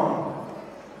song.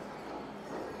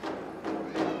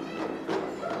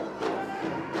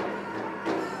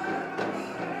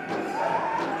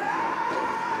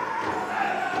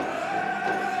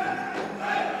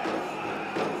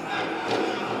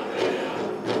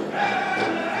 Hey!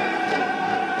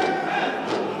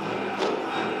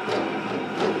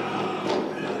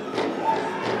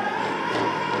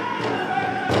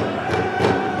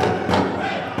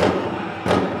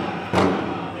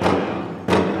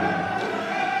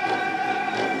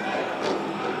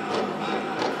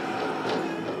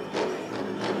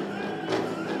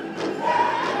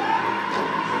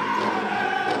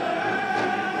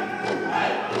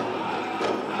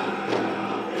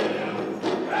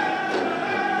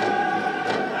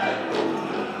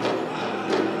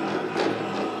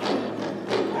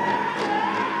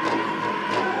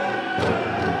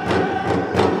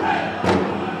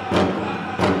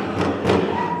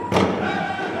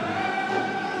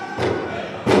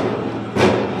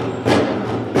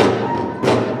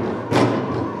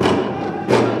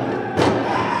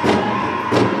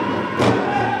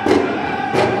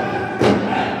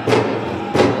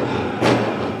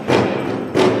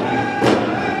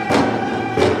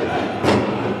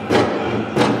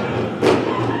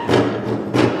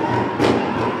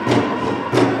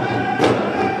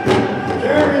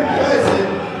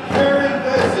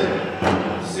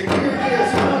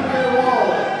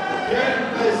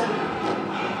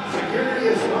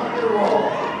 the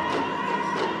wall.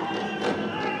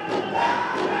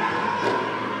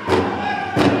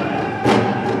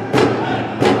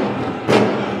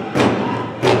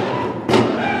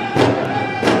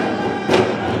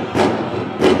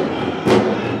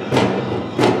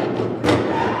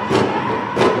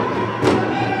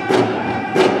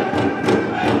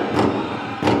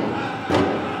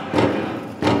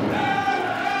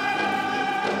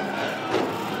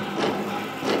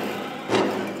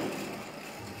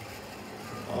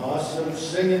 Awesome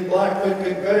singing, Blackfoot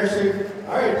Confederacy.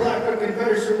 All right, Blackfoot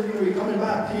Confederacy, we're going to be coming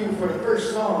back to you for the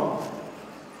first song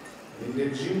in the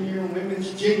Junior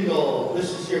Women's Jingle.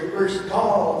 This is your first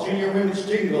call, Junior Women's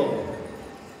Jingle.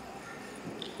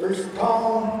 First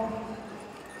call,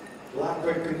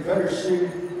 Blackfoot Confederacy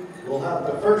will have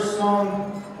the first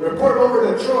song. Report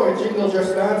over to Troy, Jingle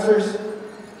Just Dancers,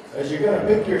 as you're going to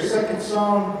pick your second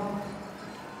song.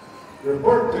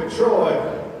 Report to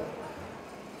Troy.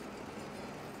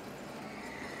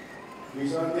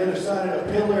 He's on the other side of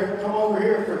the pillar. Come over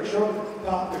here for Troy.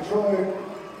 Talk to Troy.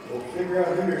 We'll figure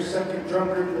out who your second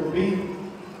drummer will be.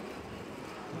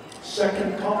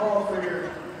 Second call for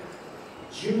your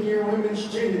Junior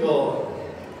Women's Jingle.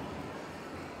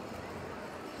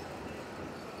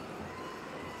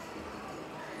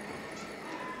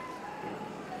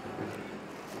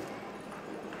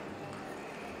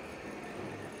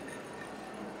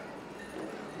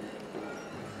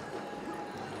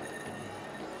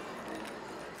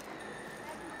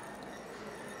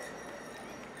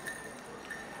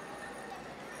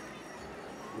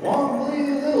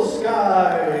 Wombly Little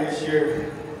Sky is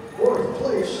your fourth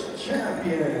place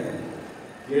champion.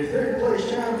 Your third place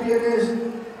champion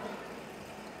is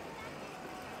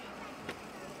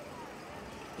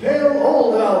Pale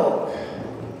Old Elk.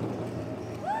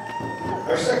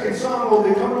 Our second song will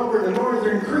be coming over to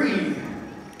Northern Cree.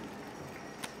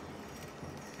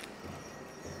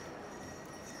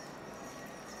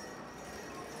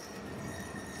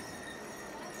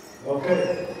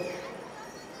 Okay.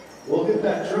 We'll get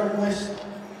that drum list.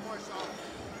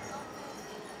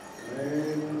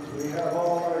 And we have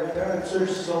all our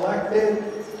dancers selected.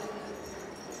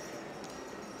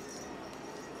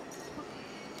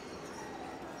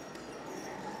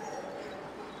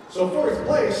 So fourth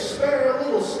place, Spare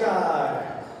Little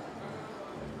Sky.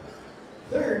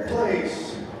 Third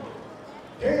place,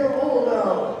 Pale Old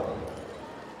Elk.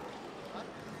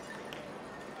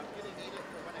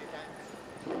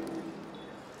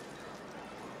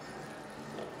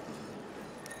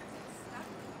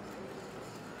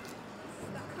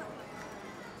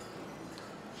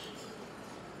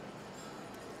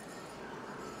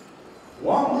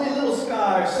 Wombly Little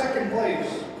Sky, second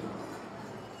place.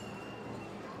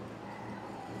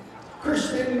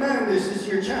 Kristen Mandis is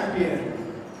your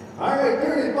champion. All right,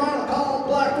 third and final call,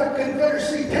 Blackfoot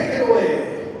Confederacy, take it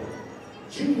away.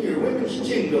 Junior Women's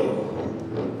Jingle.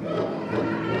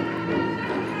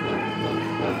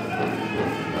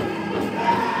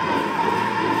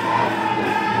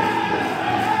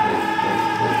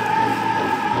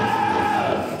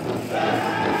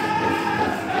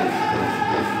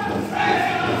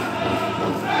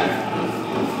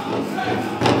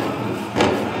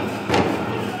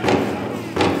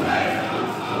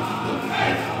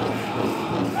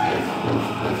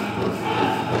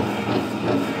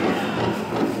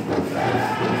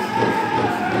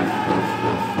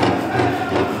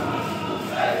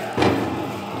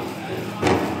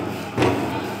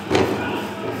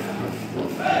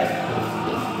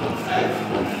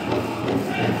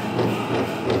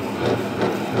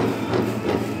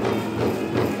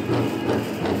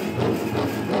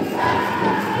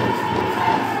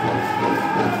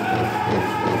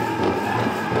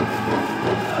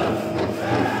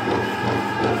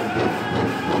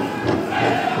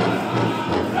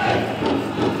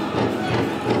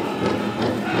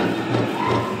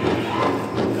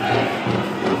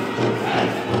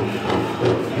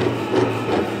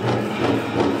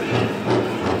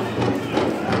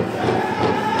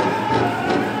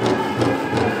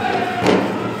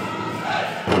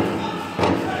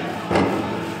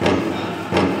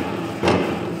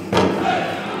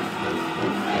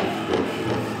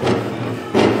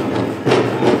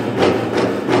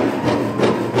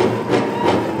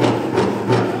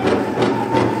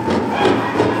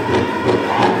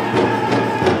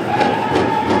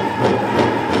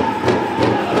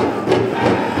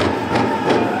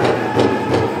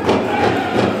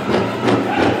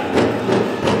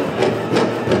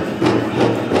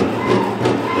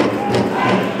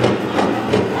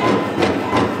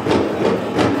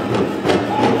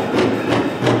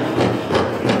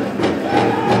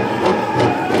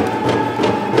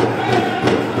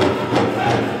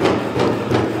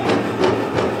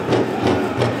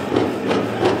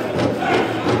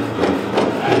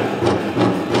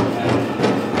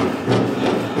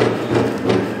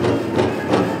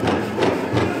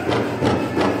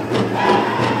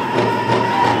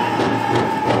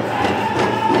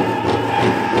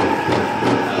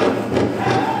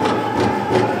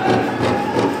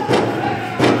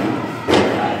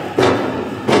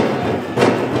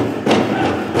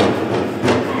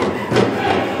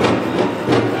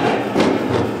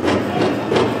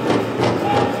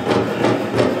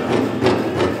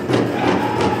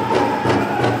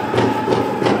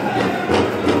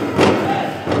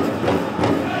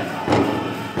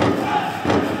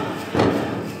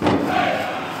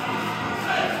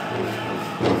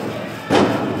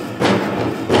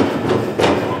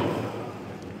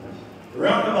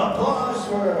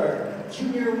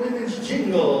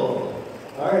 jingle.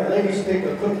 All right, ladies, take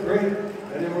a quick break,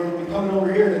 and then we're going to be coming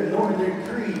over here to Northern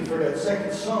Cree for that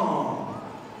second song.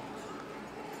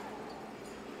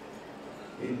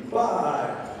 In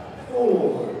 5,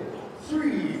 4,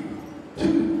 3,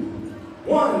 2,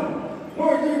 1,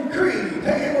 Northern Cree,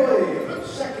 take it away.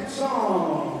 Second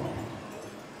song,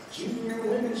 Junior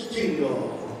Women's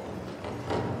Jingle.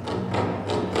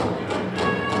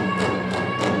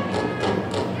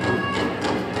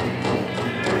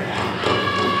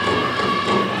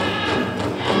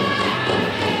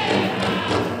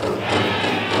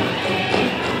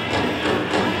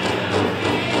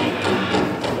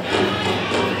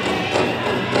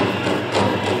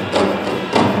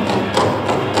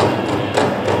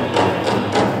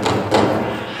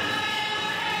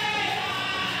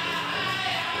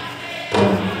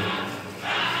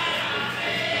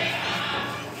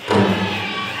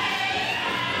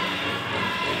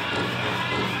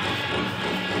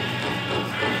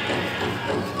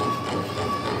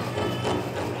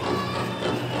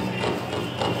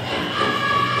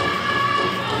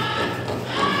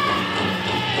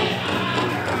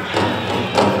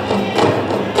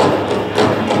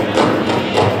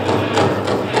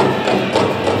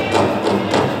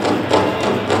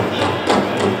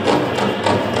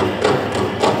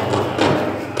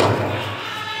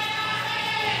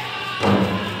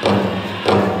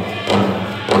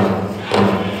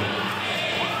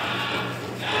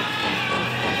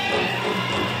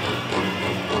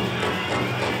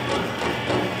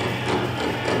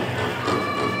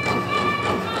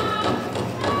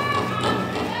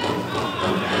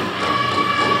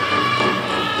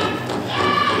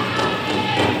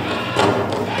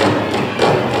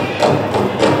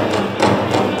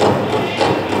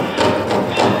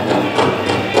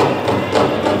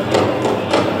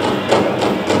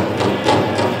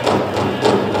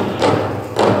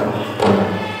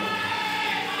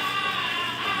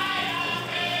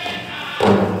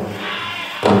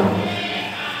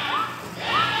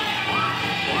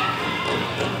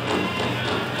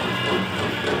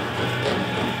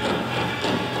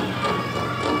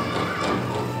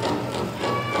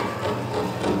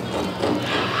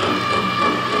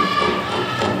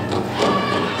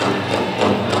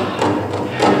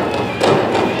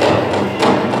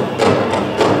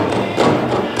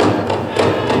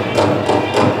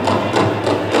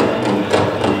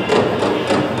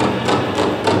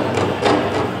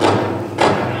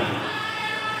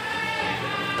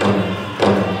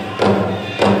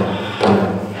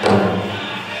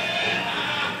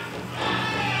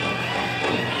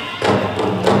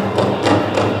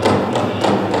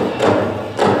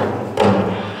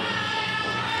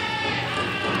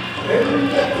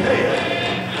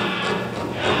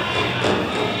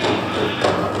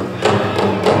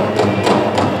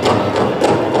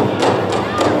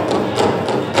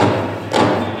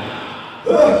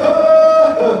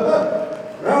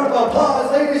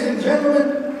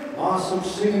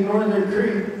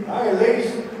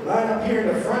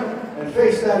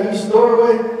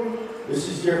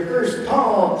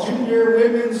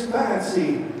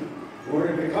 We're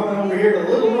going to be coming over here to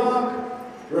Little Rock,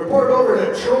 report over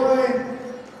to Troy,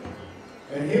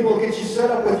 and he will get you set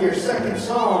up with your second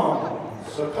song.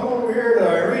 So come over here to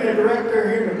our arena director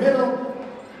here in the middle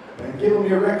and give him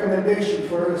your recommendation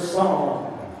for a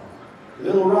song.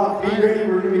 Little Rock, be ready.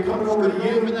 We're going to be coming over to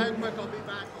you.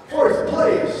 Fourth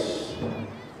place.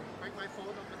 Bring my phone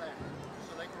over there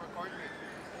so they can record me.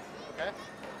 Okay?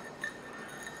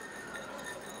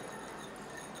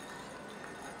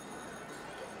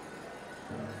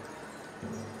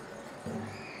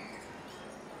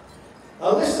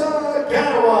 Alyssa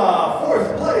Ganawa,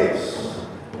 fourth place.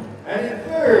 And in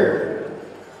third,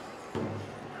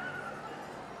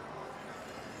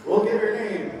 we'll get her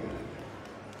name.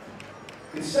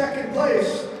 In second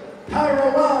place,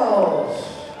 Tyra Wells.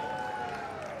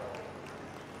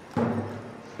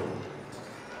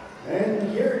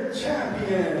 And your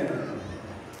champion,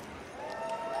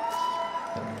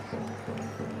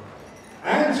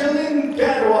 Angeline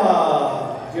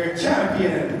Gadwa, your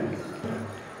champion.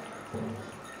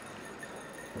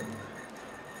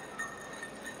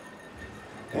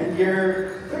 And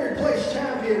your third place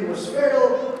champion was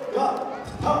Farrell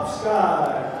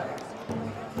Topsky.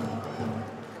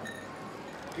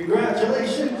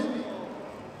 Congratulations.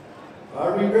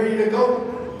 Are we ready to go?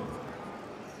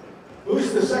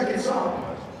 Who's the second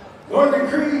song? Northern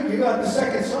Cree, you got the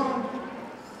second song.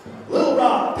 Little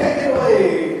Rock, take it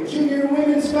away. Junior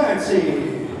Women's Fancy.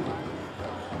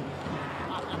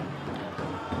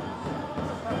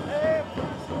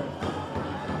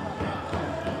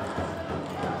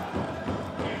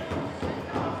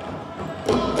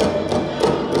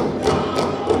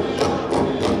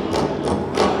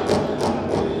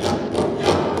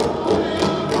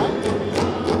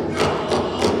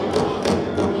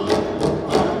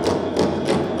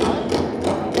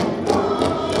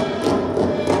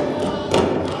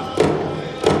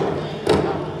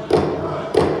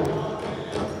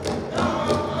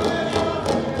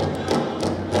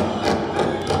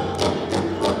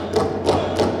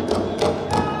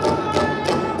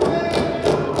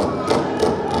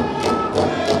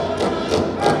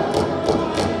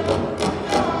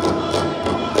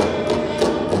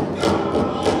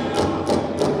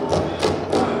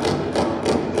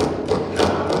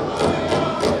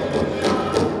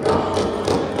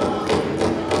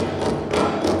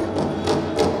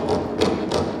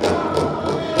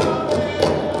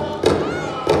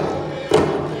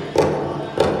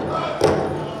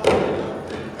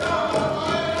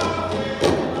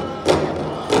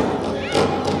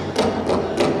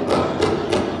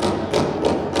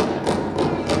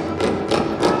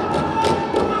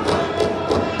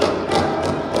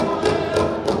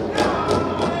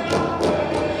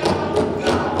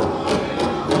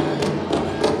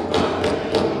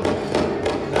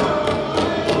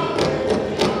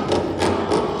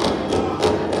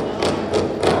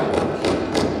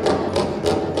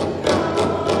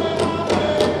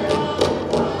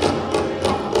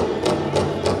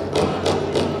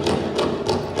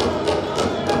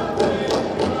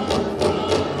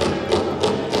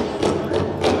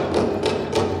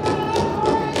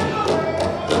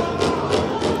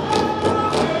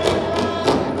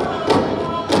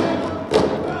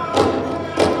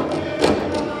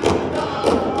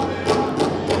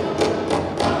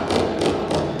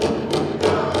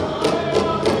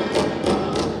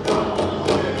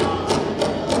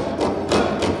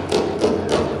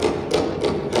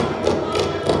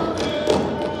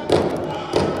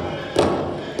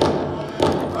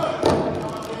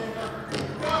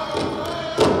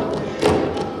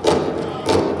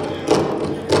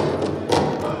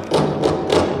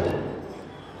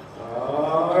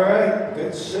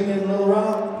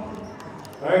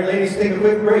 ladies, take a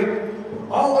quick break.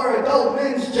 All our adult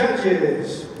men's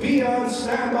judges, be on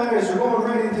standby as we're going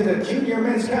right into the junior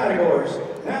men's categories.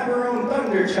 Navarone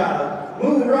Thunderchild,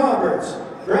 Moon Roberts,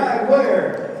 Brad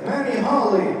Ware, Manny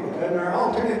Holly, and our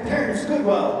alternate Terrence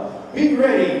Goodwell. Be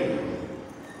ready.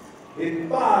 In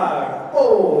 5,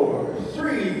 4,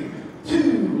 3, 2,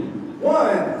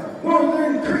 1.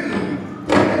 Northern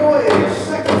Cree, take it away.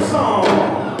 Second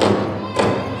song.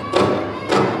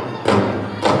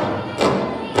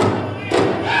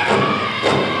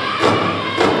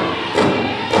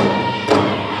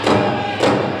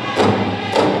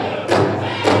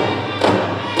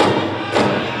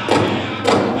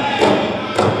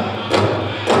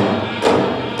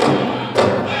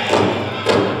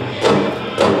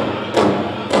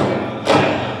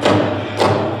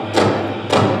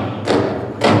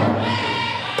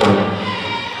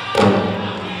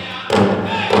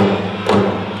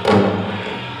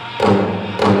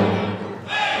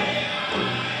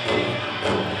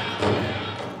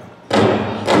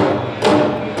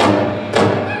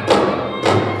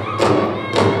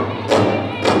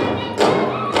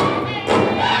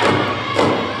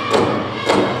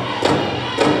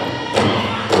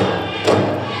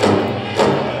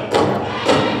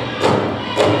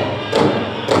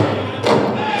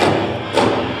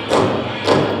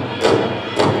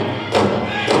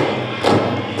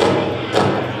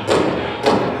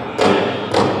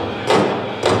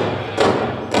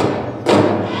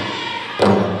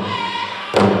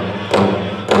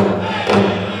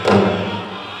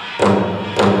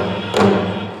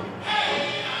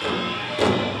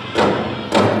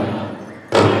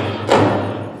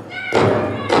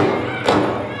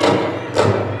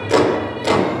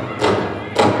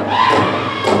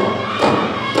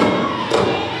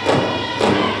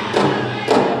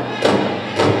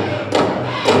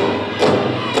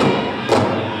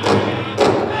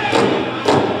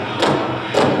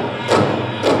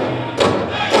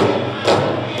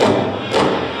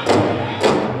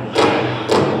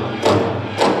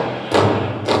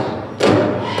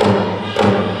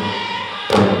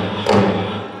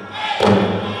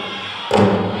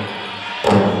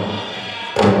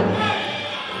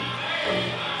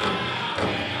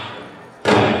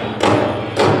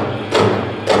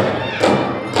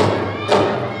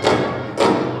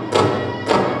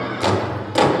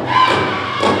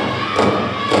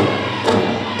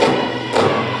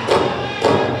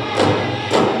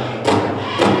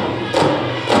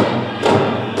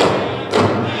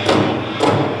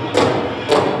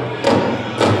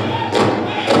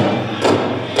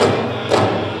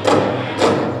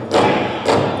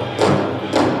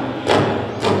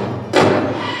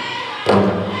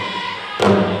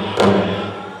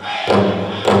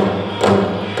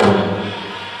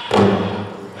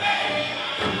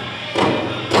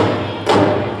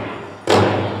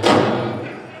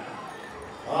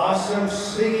 Awesome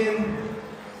singing,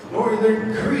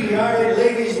 Northern Cree. All right,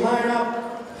 ladies, line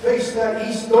up, face that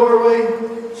east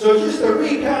doorway. So just a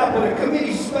recap of the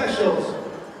committee specials.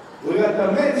 We got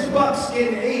the men's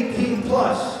buckskin 18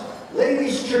 plus,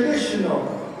 ladies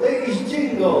traditional, ladies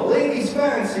jingle, ladies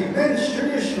fancy, men's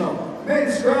traditional,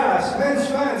 men's grass, men's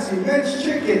fancy, men's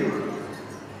chicken.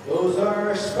 Those are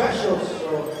our specials,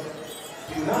 so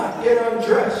do not get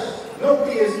undressed.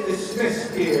 Nobody is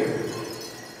dismissed here.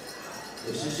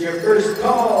 This is your first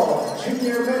call,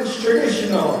 junior men's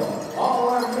traditional. All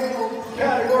our male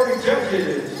category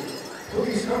judges,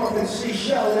 please come up and see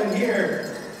Sheldon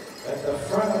here at the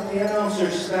front of the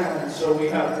announcer stand. So we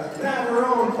have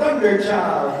Navarone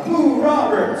Thunderchild, Moo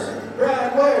Roberts,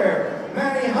 Brad Ware,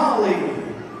 Manny Holly,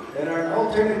 and our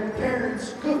alternate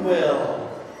Terrence Goodwill.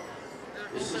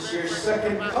 This is your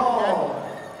second call,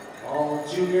 all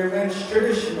junior men's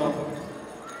traditional.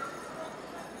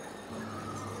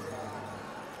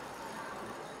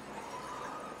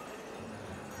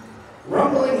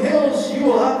 Rumbling Hills, you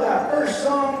will have that first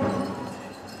song.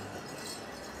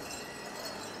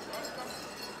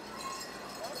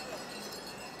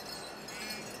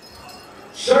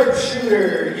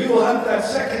 Sharpshooter, you will have that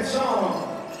second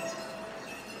song.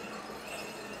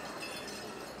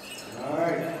 All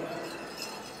right.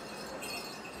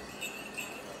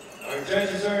 Our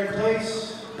judges are in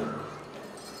place.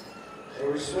 So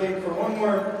we're just waiting for one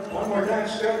more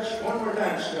dance judge,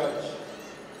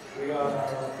 We got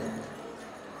our...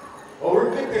 Oh,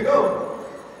 we're good to go.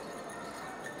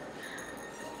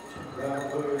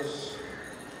 That was...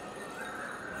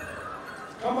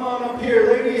 Come on up here,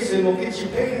 ladies, and we'll get you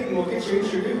paid and we'll get you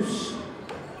introduced.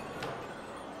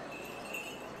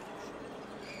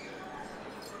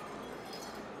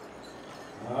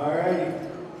 All righty.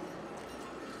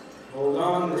 Hold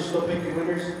on, we're still picking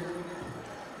winners.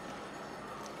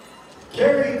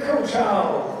 Carrie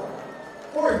Kochow,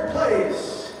 4th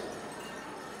place.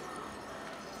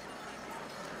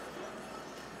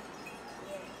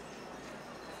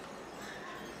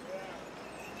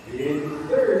 In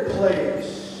 3rd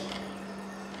place,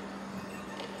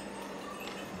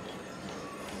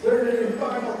 3rd and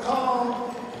final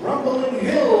call, Rumbling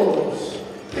Hills,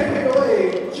 take it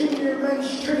away, Junior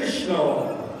Men's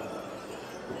Traditional.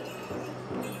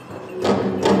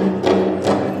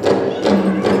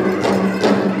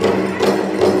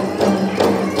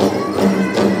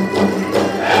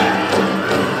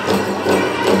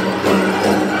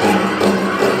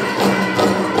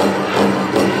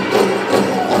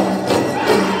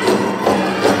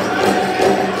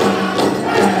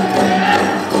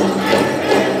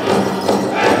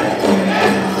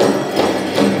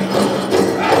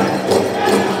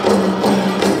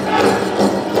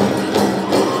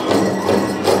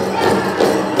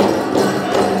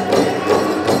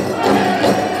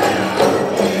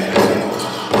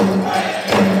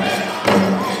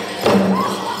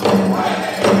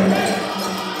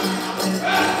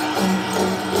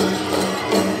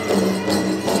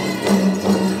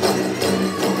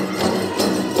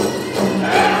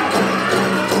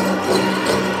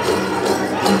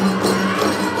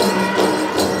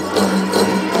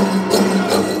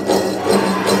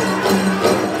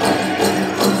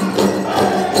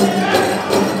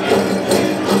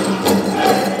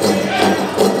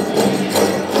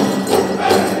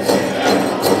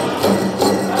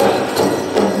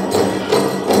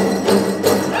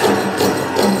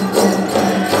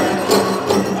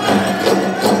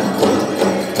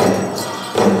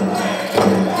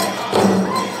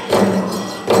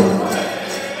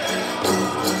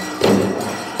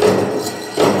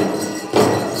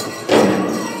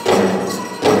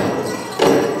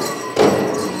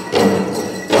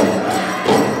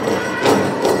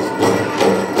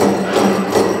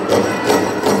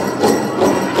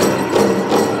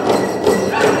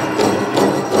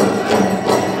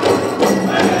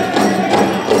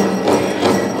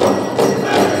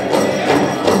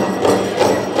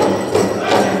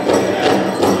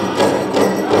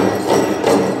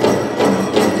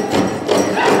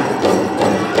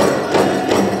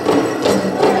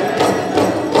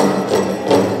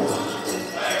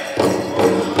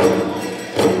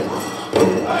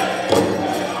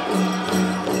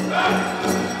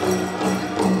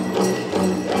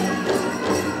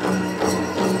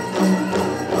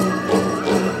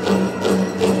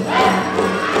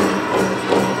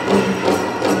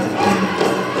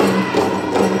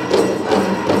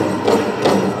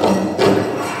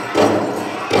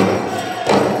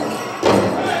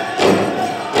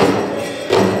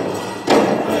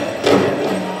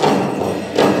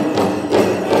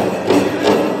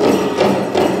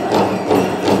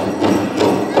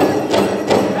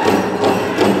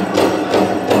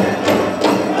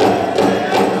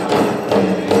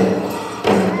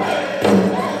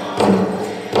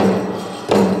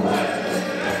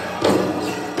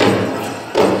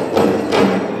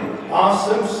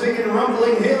 Awesome singing,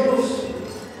 Rumbling Hills.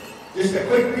 Just a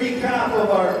quick recap of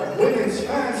our women's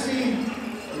fancy.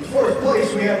 In 4th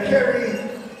place, we have Carrie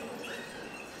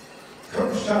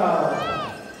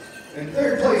Kochow. In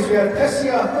 3rd place, we have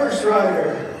Tessia First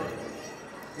Rider.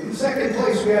 In 2nd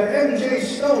place, we have MJ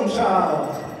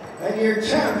Stonechild. And your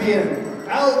champion,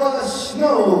 Alba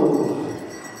Snow.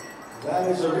 That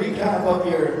is a recap of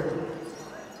your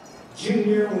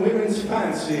junior women's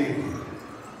fancy.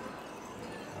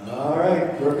 All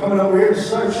right, we're coming over here to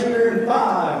sharpshooter in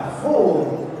 5,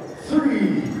 4,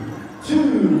 3, 2,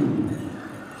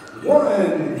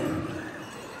 1.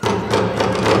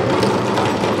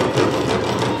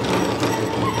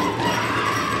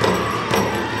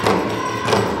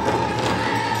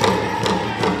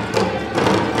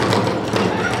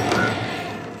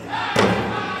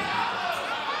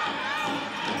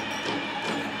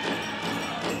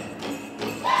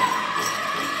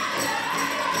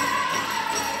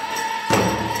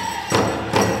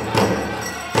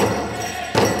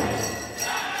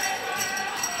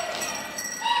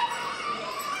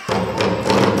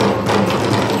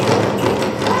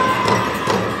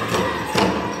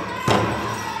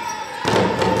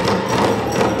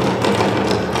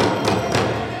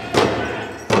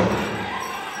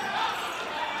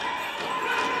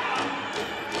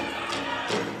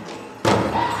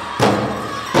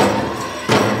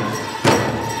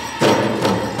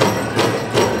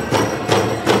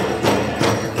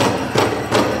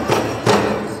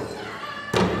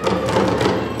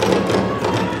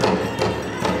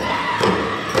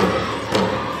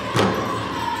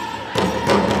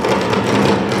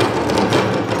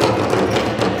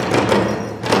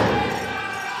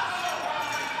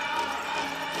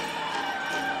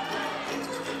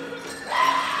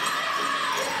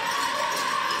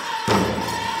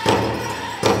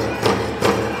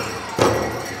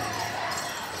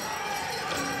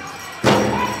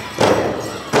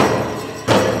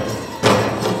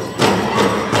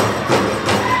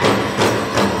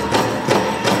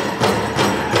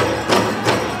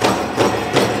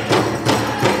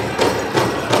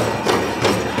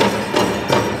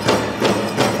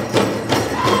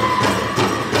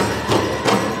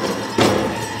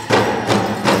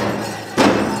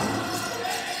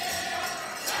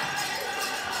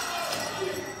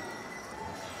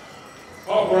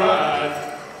 All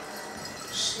right.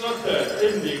 Snuck that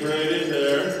ending right in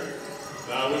there.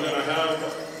 Now we're going to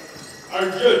have our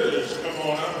judges come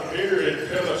on up here and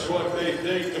tell us what they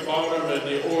think about them in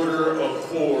the order of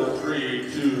 4,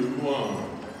 3, 2, 1.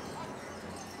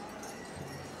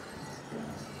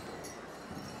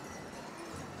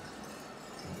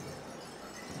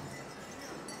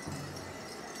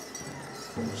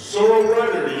 Sorrel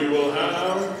Rider, you will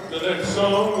have the next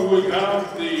song. We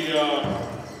have the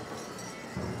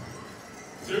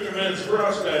Dukeman's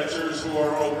brass dancers who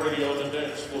are already on the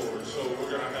dance floor. So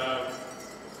we're going to have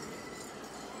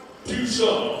 2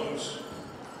 songs.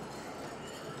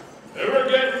 And we're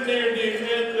getting near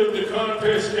the end of the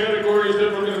contest categories,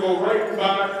 then we're going to go right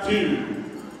back to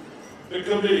the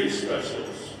committee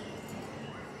specials.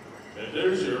 And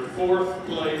there's your 4th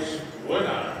place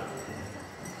winner.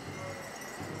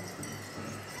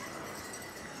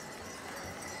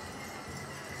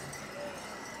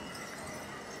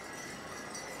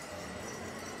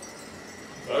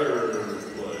 Third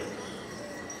place.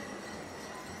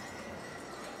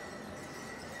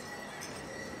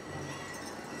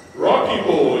 Rocky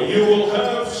Boy, you will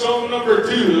have song number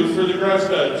 2 for the grass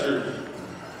dancers.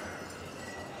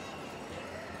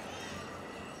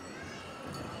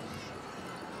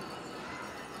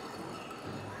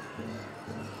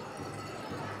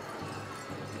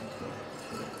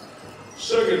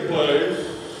 Second place,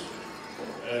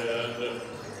 and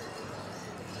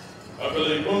I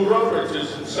believe Mo Roberts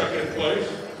is in second place.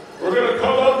 We're going to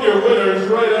call up your winners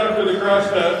right after the grass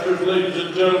dancers, ladies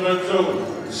and gentlemen,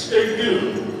 so stay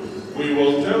tuned. We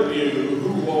will tell you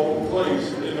who won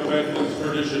place in the Memphis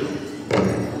tradition.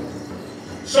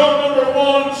 Song number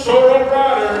 1, Sorrel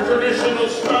Rider, traditional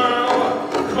style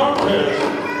contest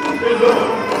is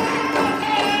on.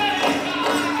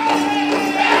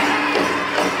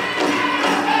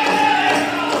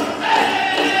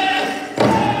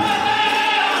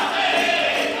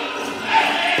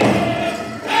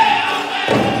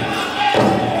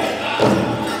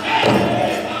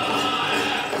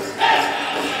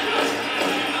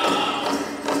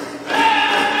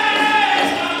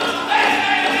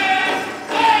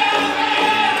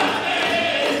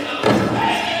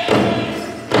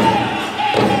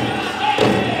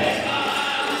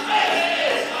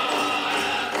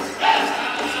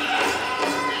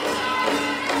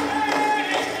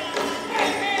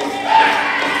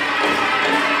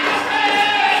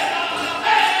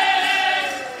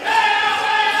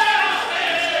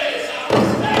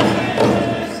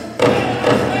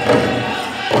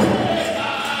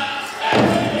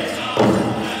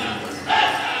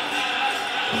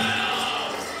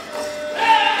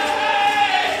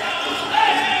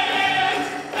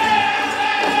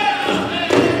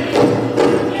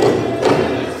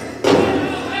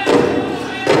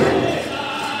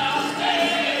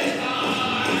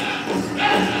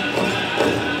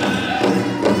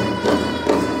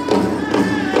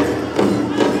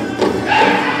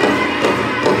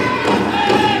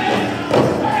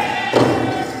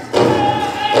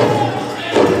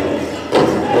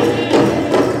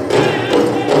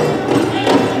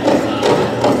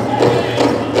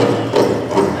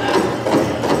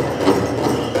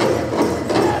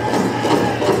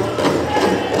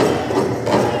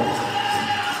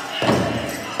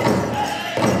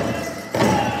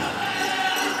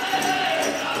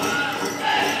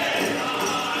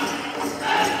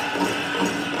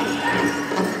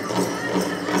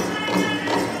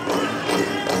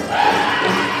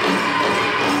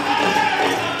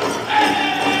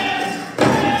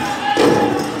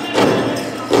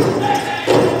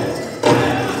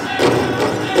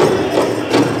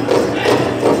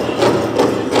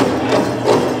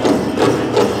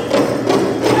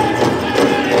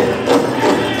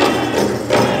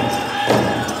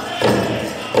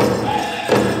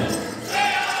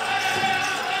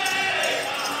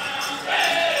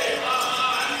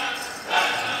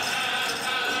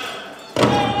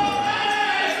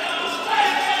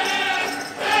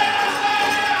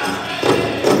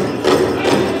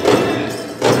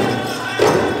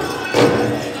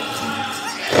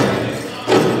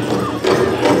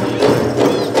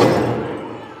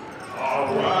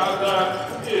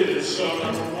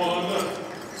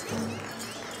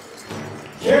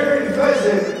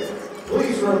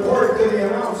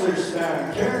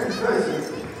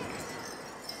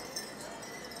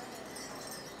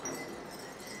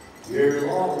 Your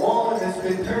wallet has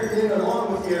been turned in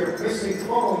along with your missing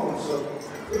phone, so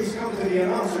please come to the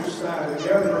announcer's stand if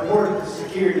you haven't reported to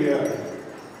security yet.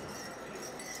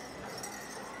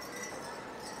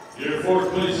 Your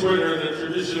 4th place winner in the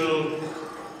traditional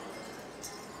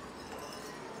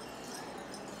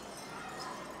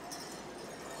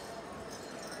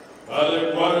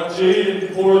Alec Guanachi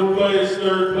in fourth place,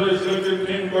 third place, Lincoln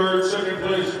Kingbird, second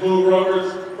place, Smooth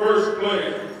Roberts, first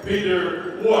place,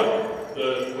 Peter White.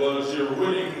 That was your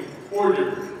winning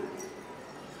order.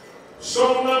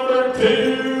 Song number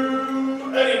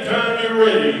 2, anytime you're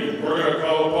ready, we're going to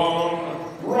call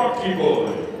upon Rocky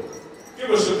Boy. Give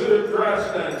us a good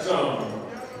grass dance song.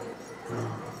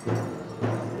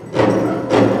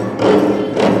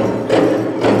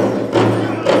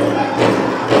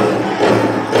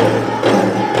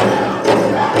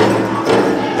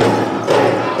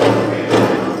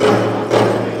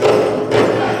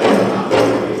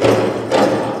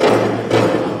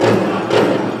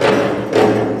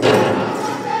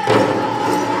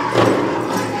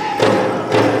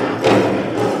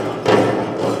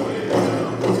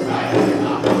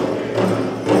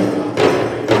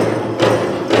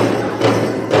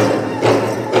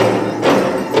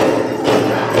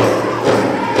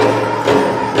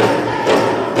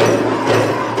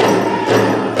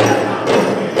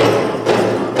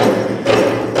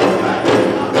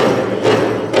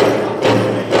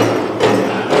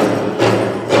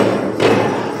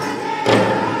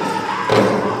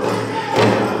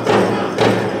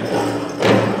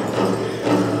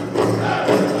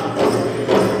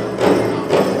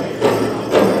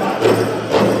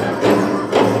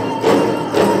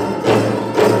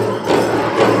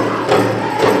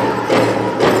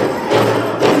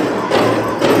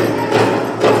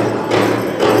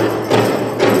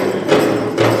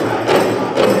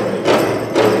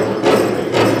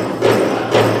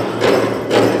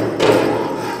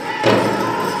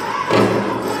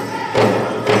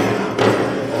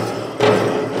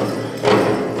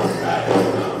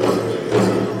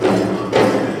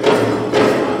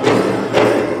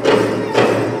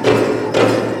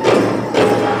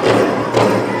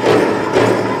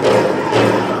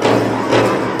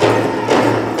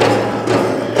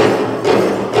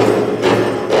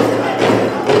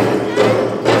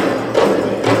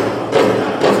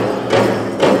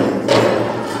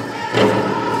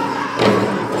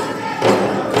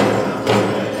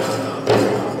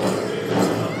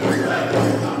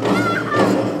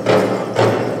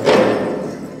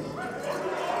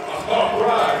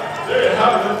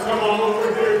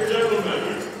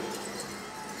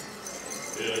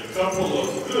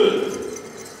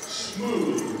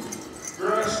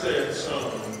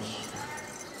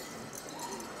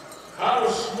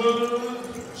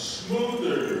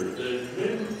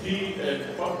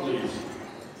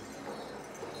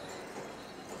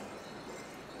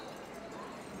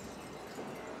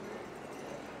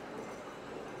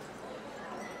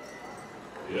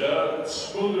 Yeah, it's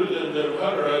smoother than the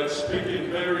Hutterites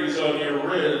picking berries on your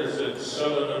reds and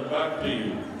selling them back to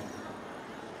you.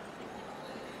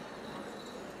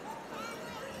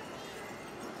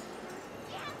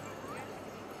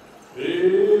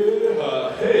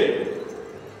 Hey,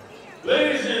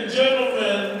 ladies and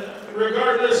gentlemen,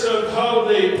 regardless of how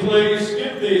they place,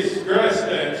 give these grass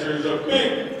dancers a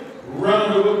big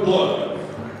round of applause.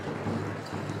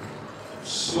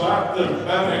 Slap the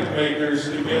bannock makers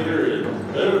together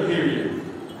and let them hear you.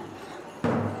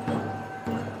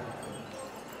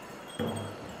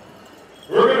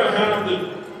 We're going to have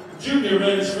the junior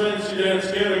men's fancy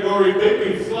dance category,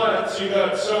 Baby Flats. You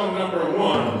got song number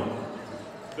 1.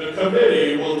 The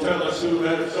committee will tell us who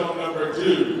had song number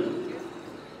 2.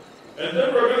 And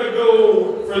then we're going to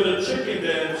go for the chicken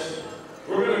dance.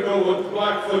 We're going to go with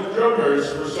Blackfoot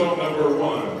Drummers for song number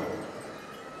 1.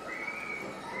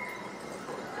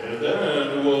 And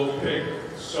then we'll pick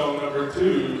song number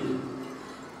 2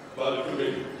 by the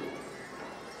committee.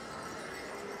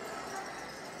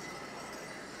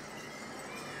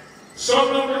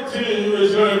 Song number 2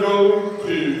 is going to go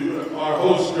to our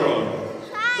host drum.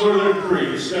 Northern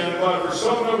Cree, stand by for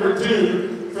song number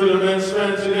 2 for the men's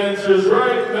fancy dancers.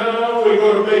 Right now, we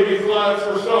go to Baby Flats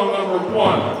for song number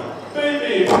 1.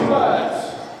 Baby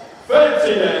Flats,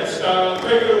 fancy dance style,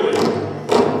 take it away.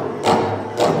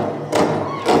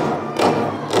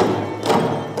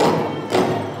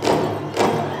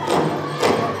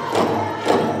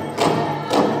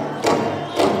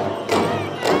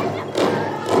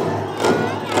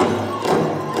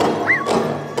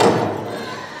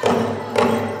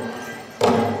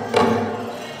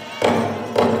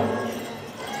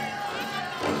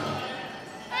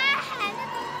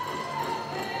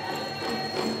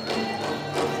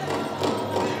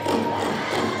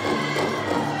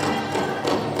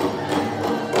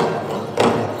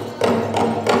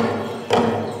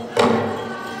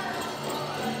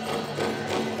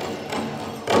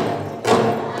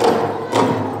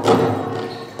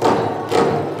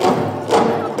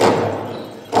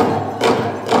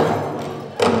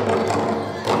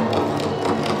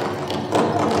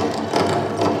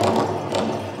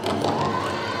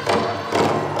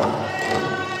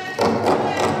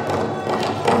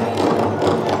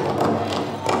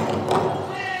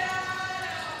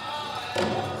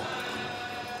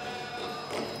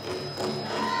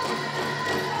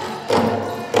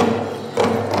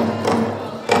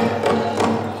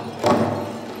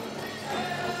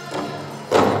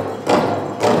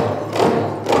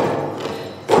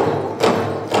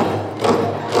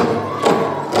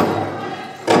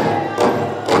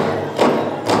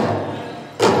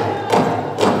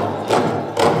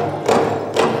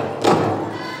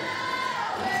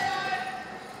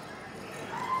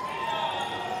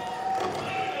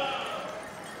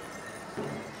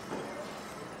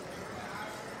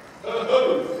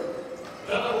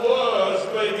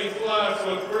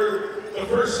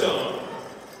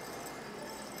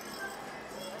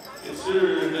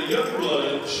 Sir, the young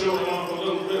blood showing off a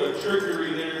little bit of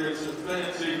trickery there with some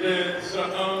fancy dance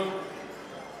song.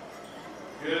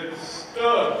 Good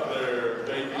stuff there,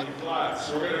 making flats.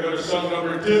 So we're going to go to song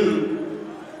number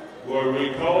 2, where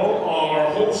we call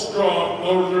our Holstrom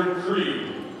Northern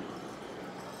Cree.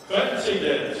 Fancy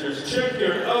dancers, check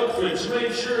your outfits,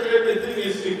 make sure everything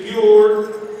is secure,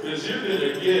 because you're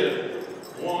going to get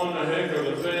one heck of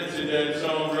a fancy dance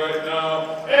song right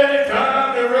now.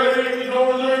 Anytime you're ready,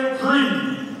 Northern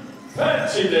Cree.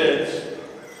 Fancy dance,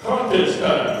 contest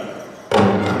time.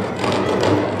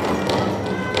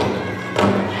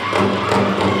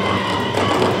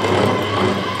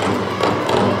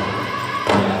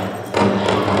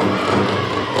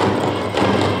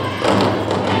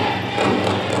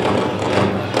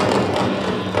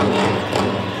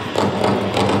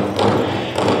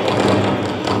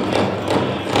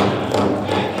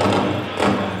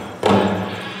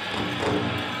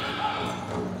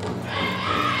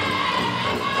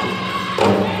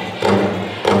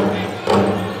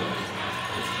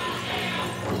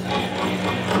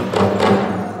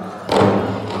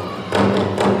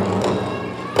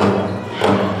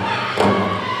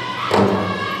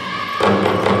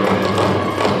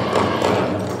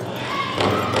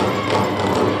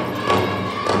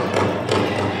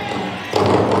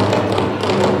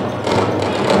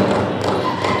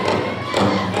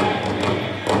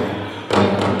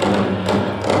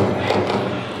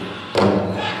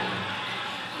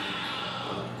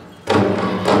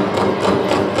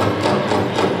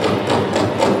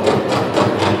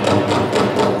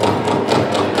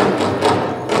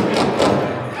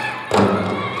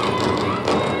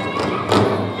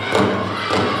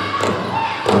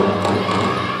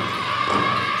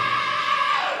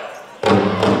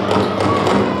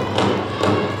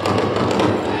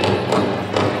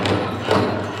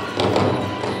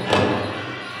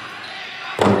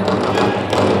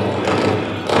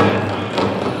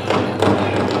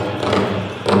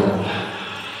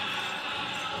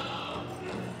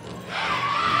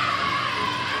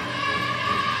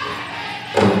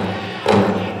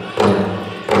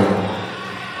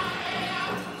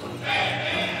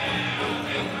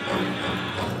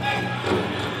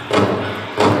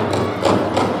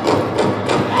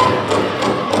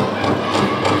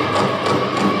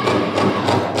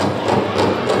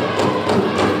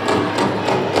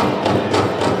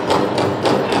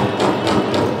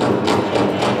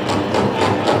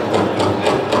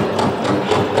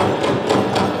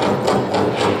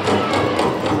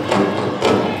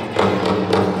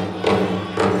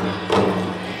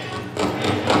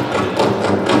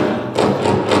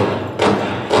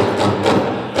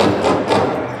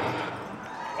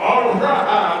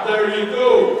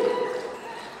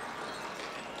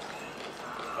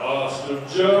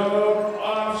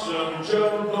 Awesome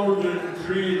job, Northern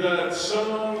Cree. That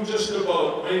song just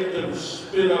about made them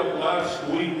spit up last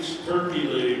week's turkey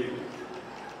leg.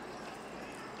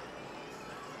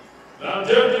 Now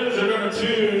judges are going to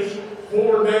choose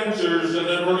 4 dancers, and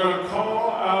then we're going to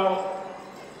call out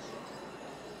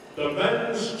the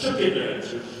men's chicken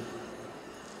dancers.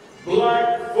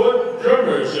 Blackfoot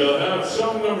drummers shall have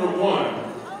song number 1.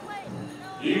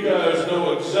 You guys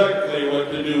know exactly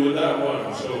what to do with that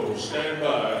one, so stand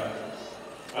by.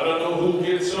 I don't know who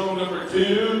gets song number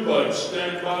 2, but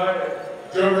stand by.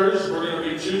 Drummers, we're going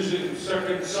to be choosing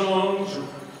second songs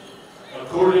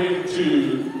according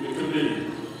to the committee.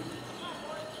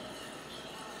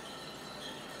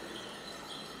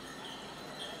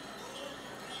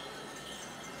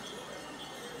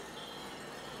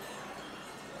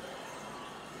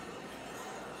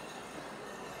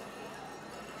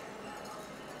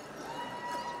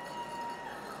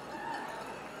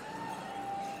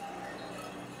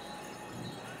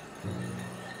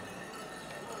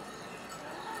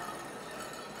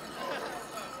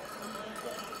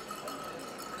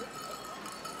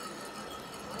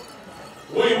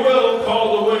 We will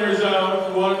call the winners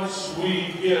out once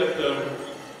we get them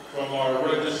from our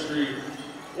registry.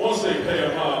 Once they pay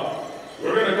them out,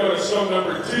 we're going to go to song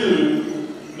number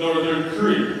 2, Northern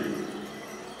Cree.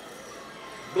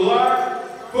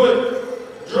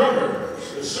 Blackfoot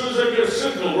drummers. As soon as I get a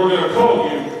signal, we're going to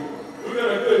call you. We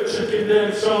got a good chicken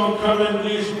dance song coming.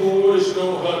 These boys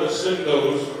know how to sing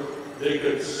those. They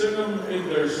could sing them in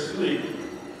their sleep.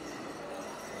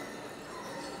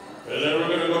 And then we're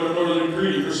going to go to Northern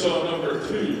Cree for song number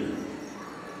 2.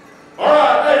 All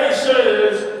right, lady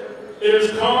says,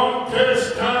 it's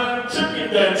contest time,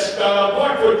 chicken dance style,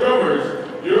 Blackfoot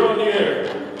drummers. You're on the air.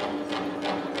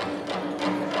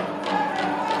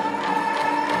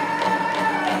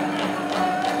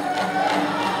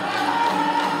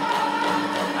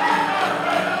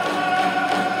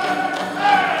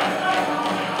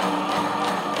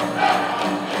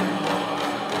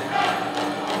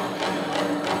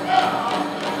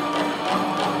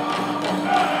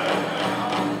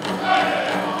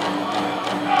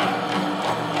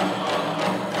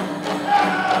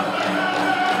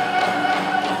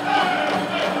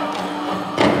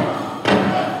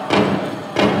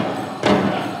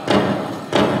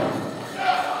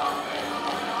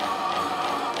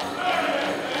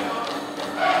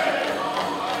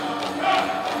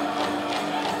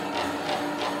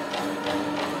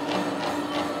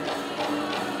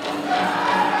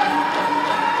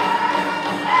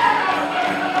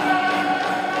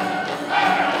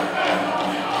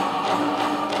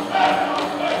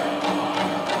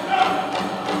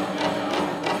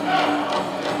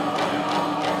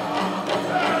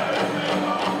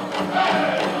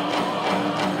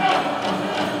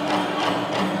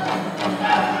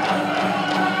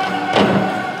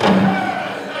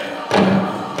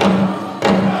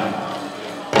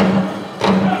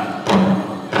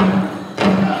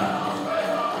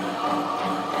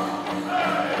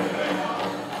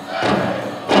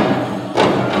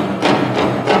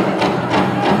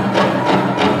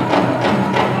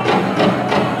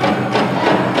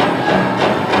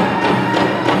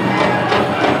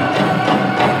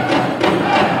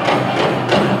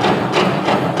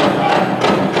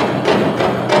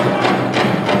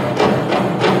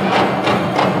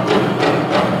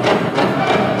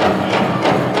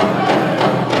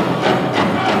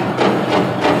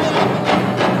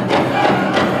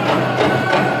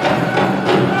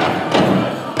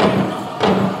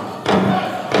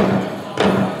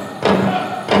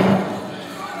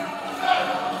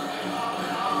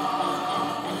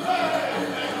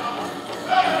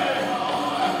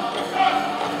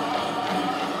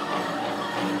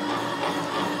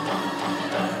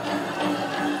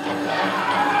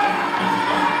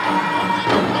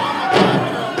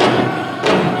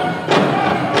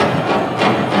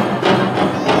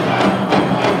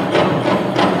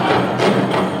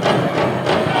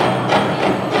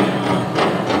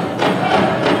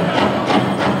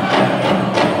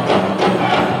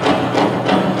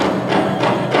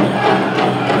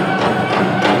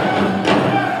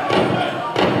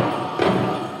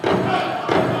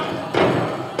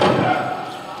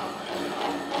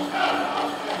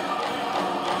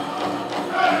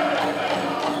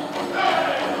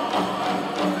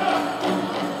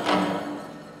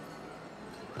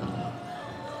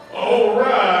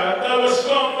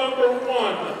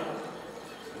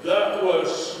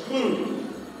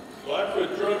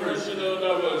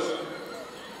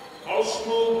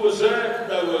 was that?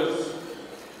 That was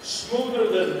smoother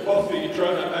than Buffy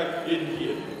trying to act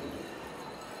Indian.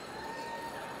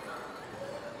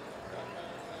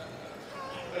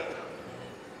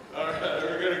 All right,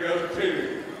 we're gonna go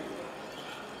to.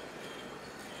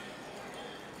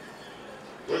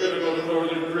 We're gonna go to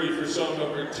Northern Cree for song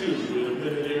number 2 in a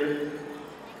minute here.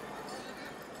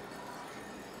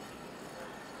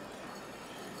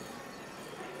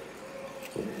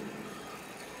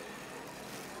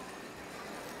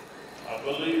 I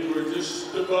believe we're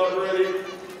just about ready.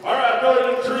 All right,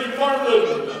 Northern Cree,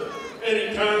 Marlon,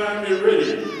 anytime you're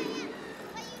ready.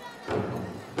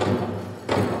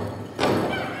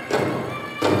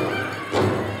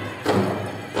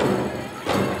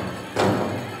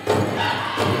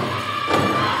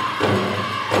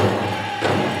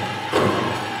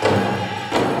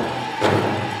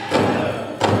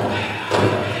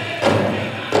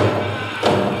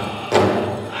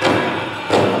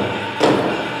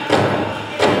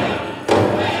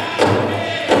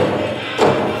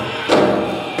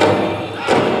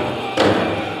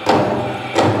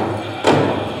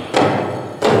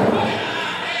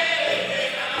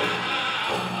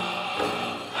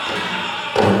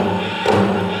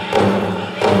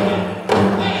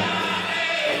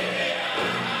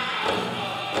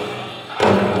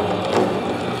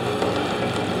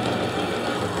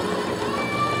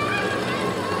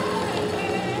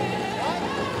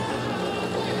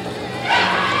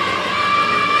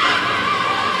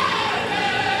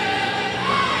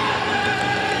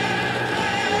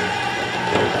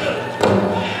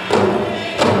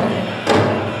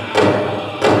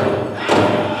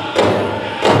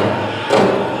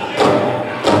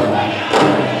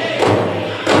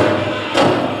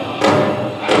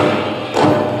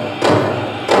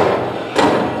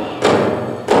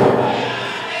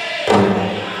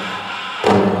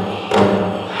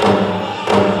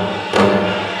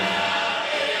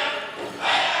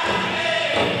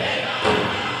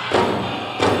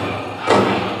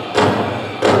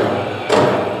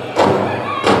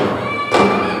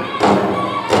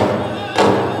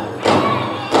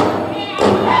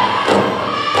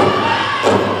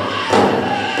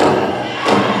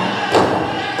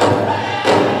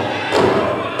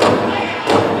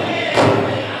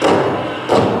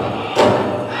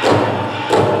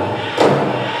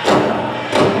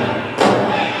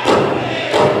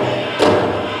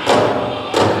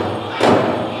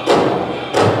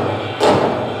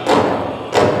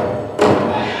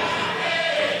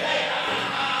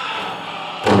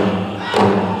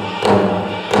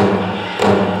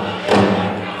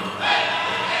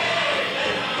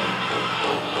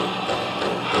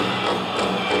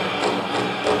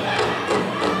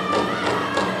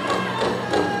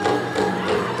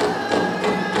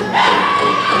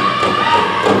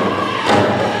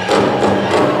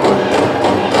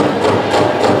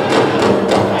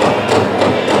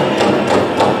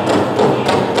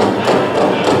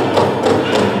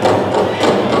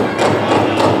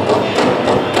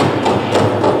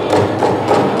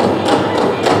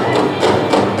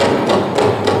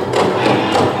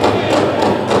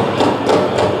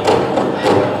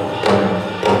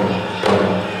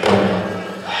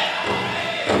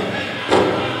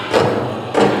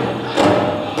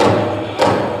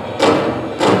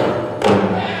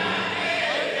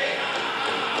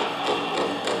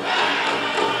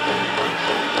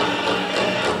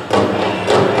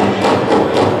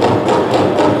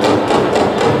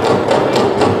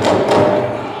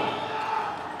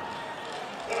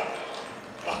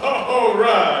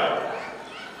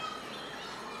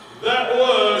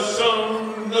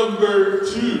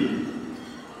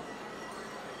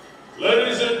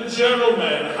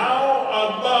 Gentlemen, how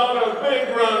about a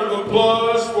big round of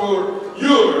applause for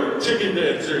your chicken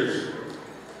dancers?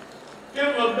 Give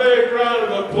them a big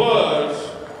round of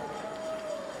applause.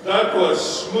 That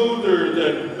was smoother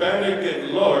than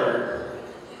Vatican lard.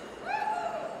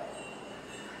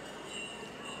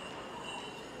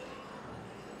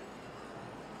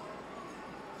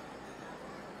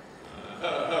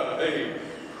 Hey.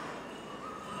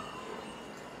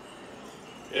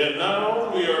 And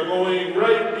now we are going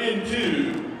right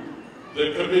into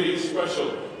the committee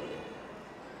special.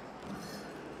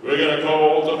 We're going to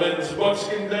call the men's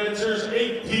buckskin dancers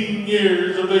 18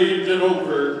 years of age and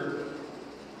over.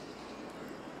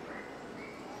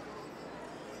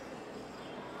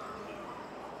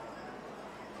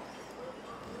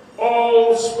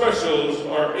 All specials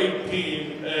are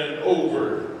 18 and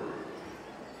over.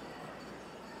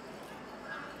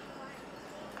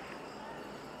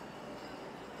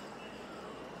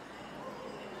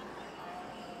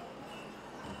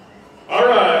 All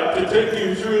right, to take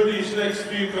you through these next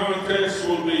few contests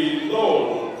will be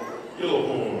Lowell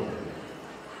Gillhorn.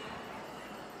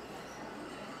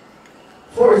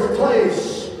 Fourth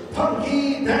place,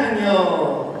 Punky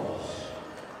Daniels.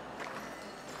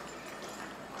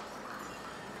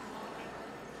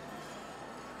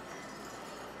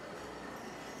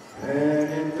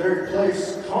 And in third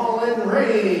place, Colin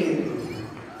Rain.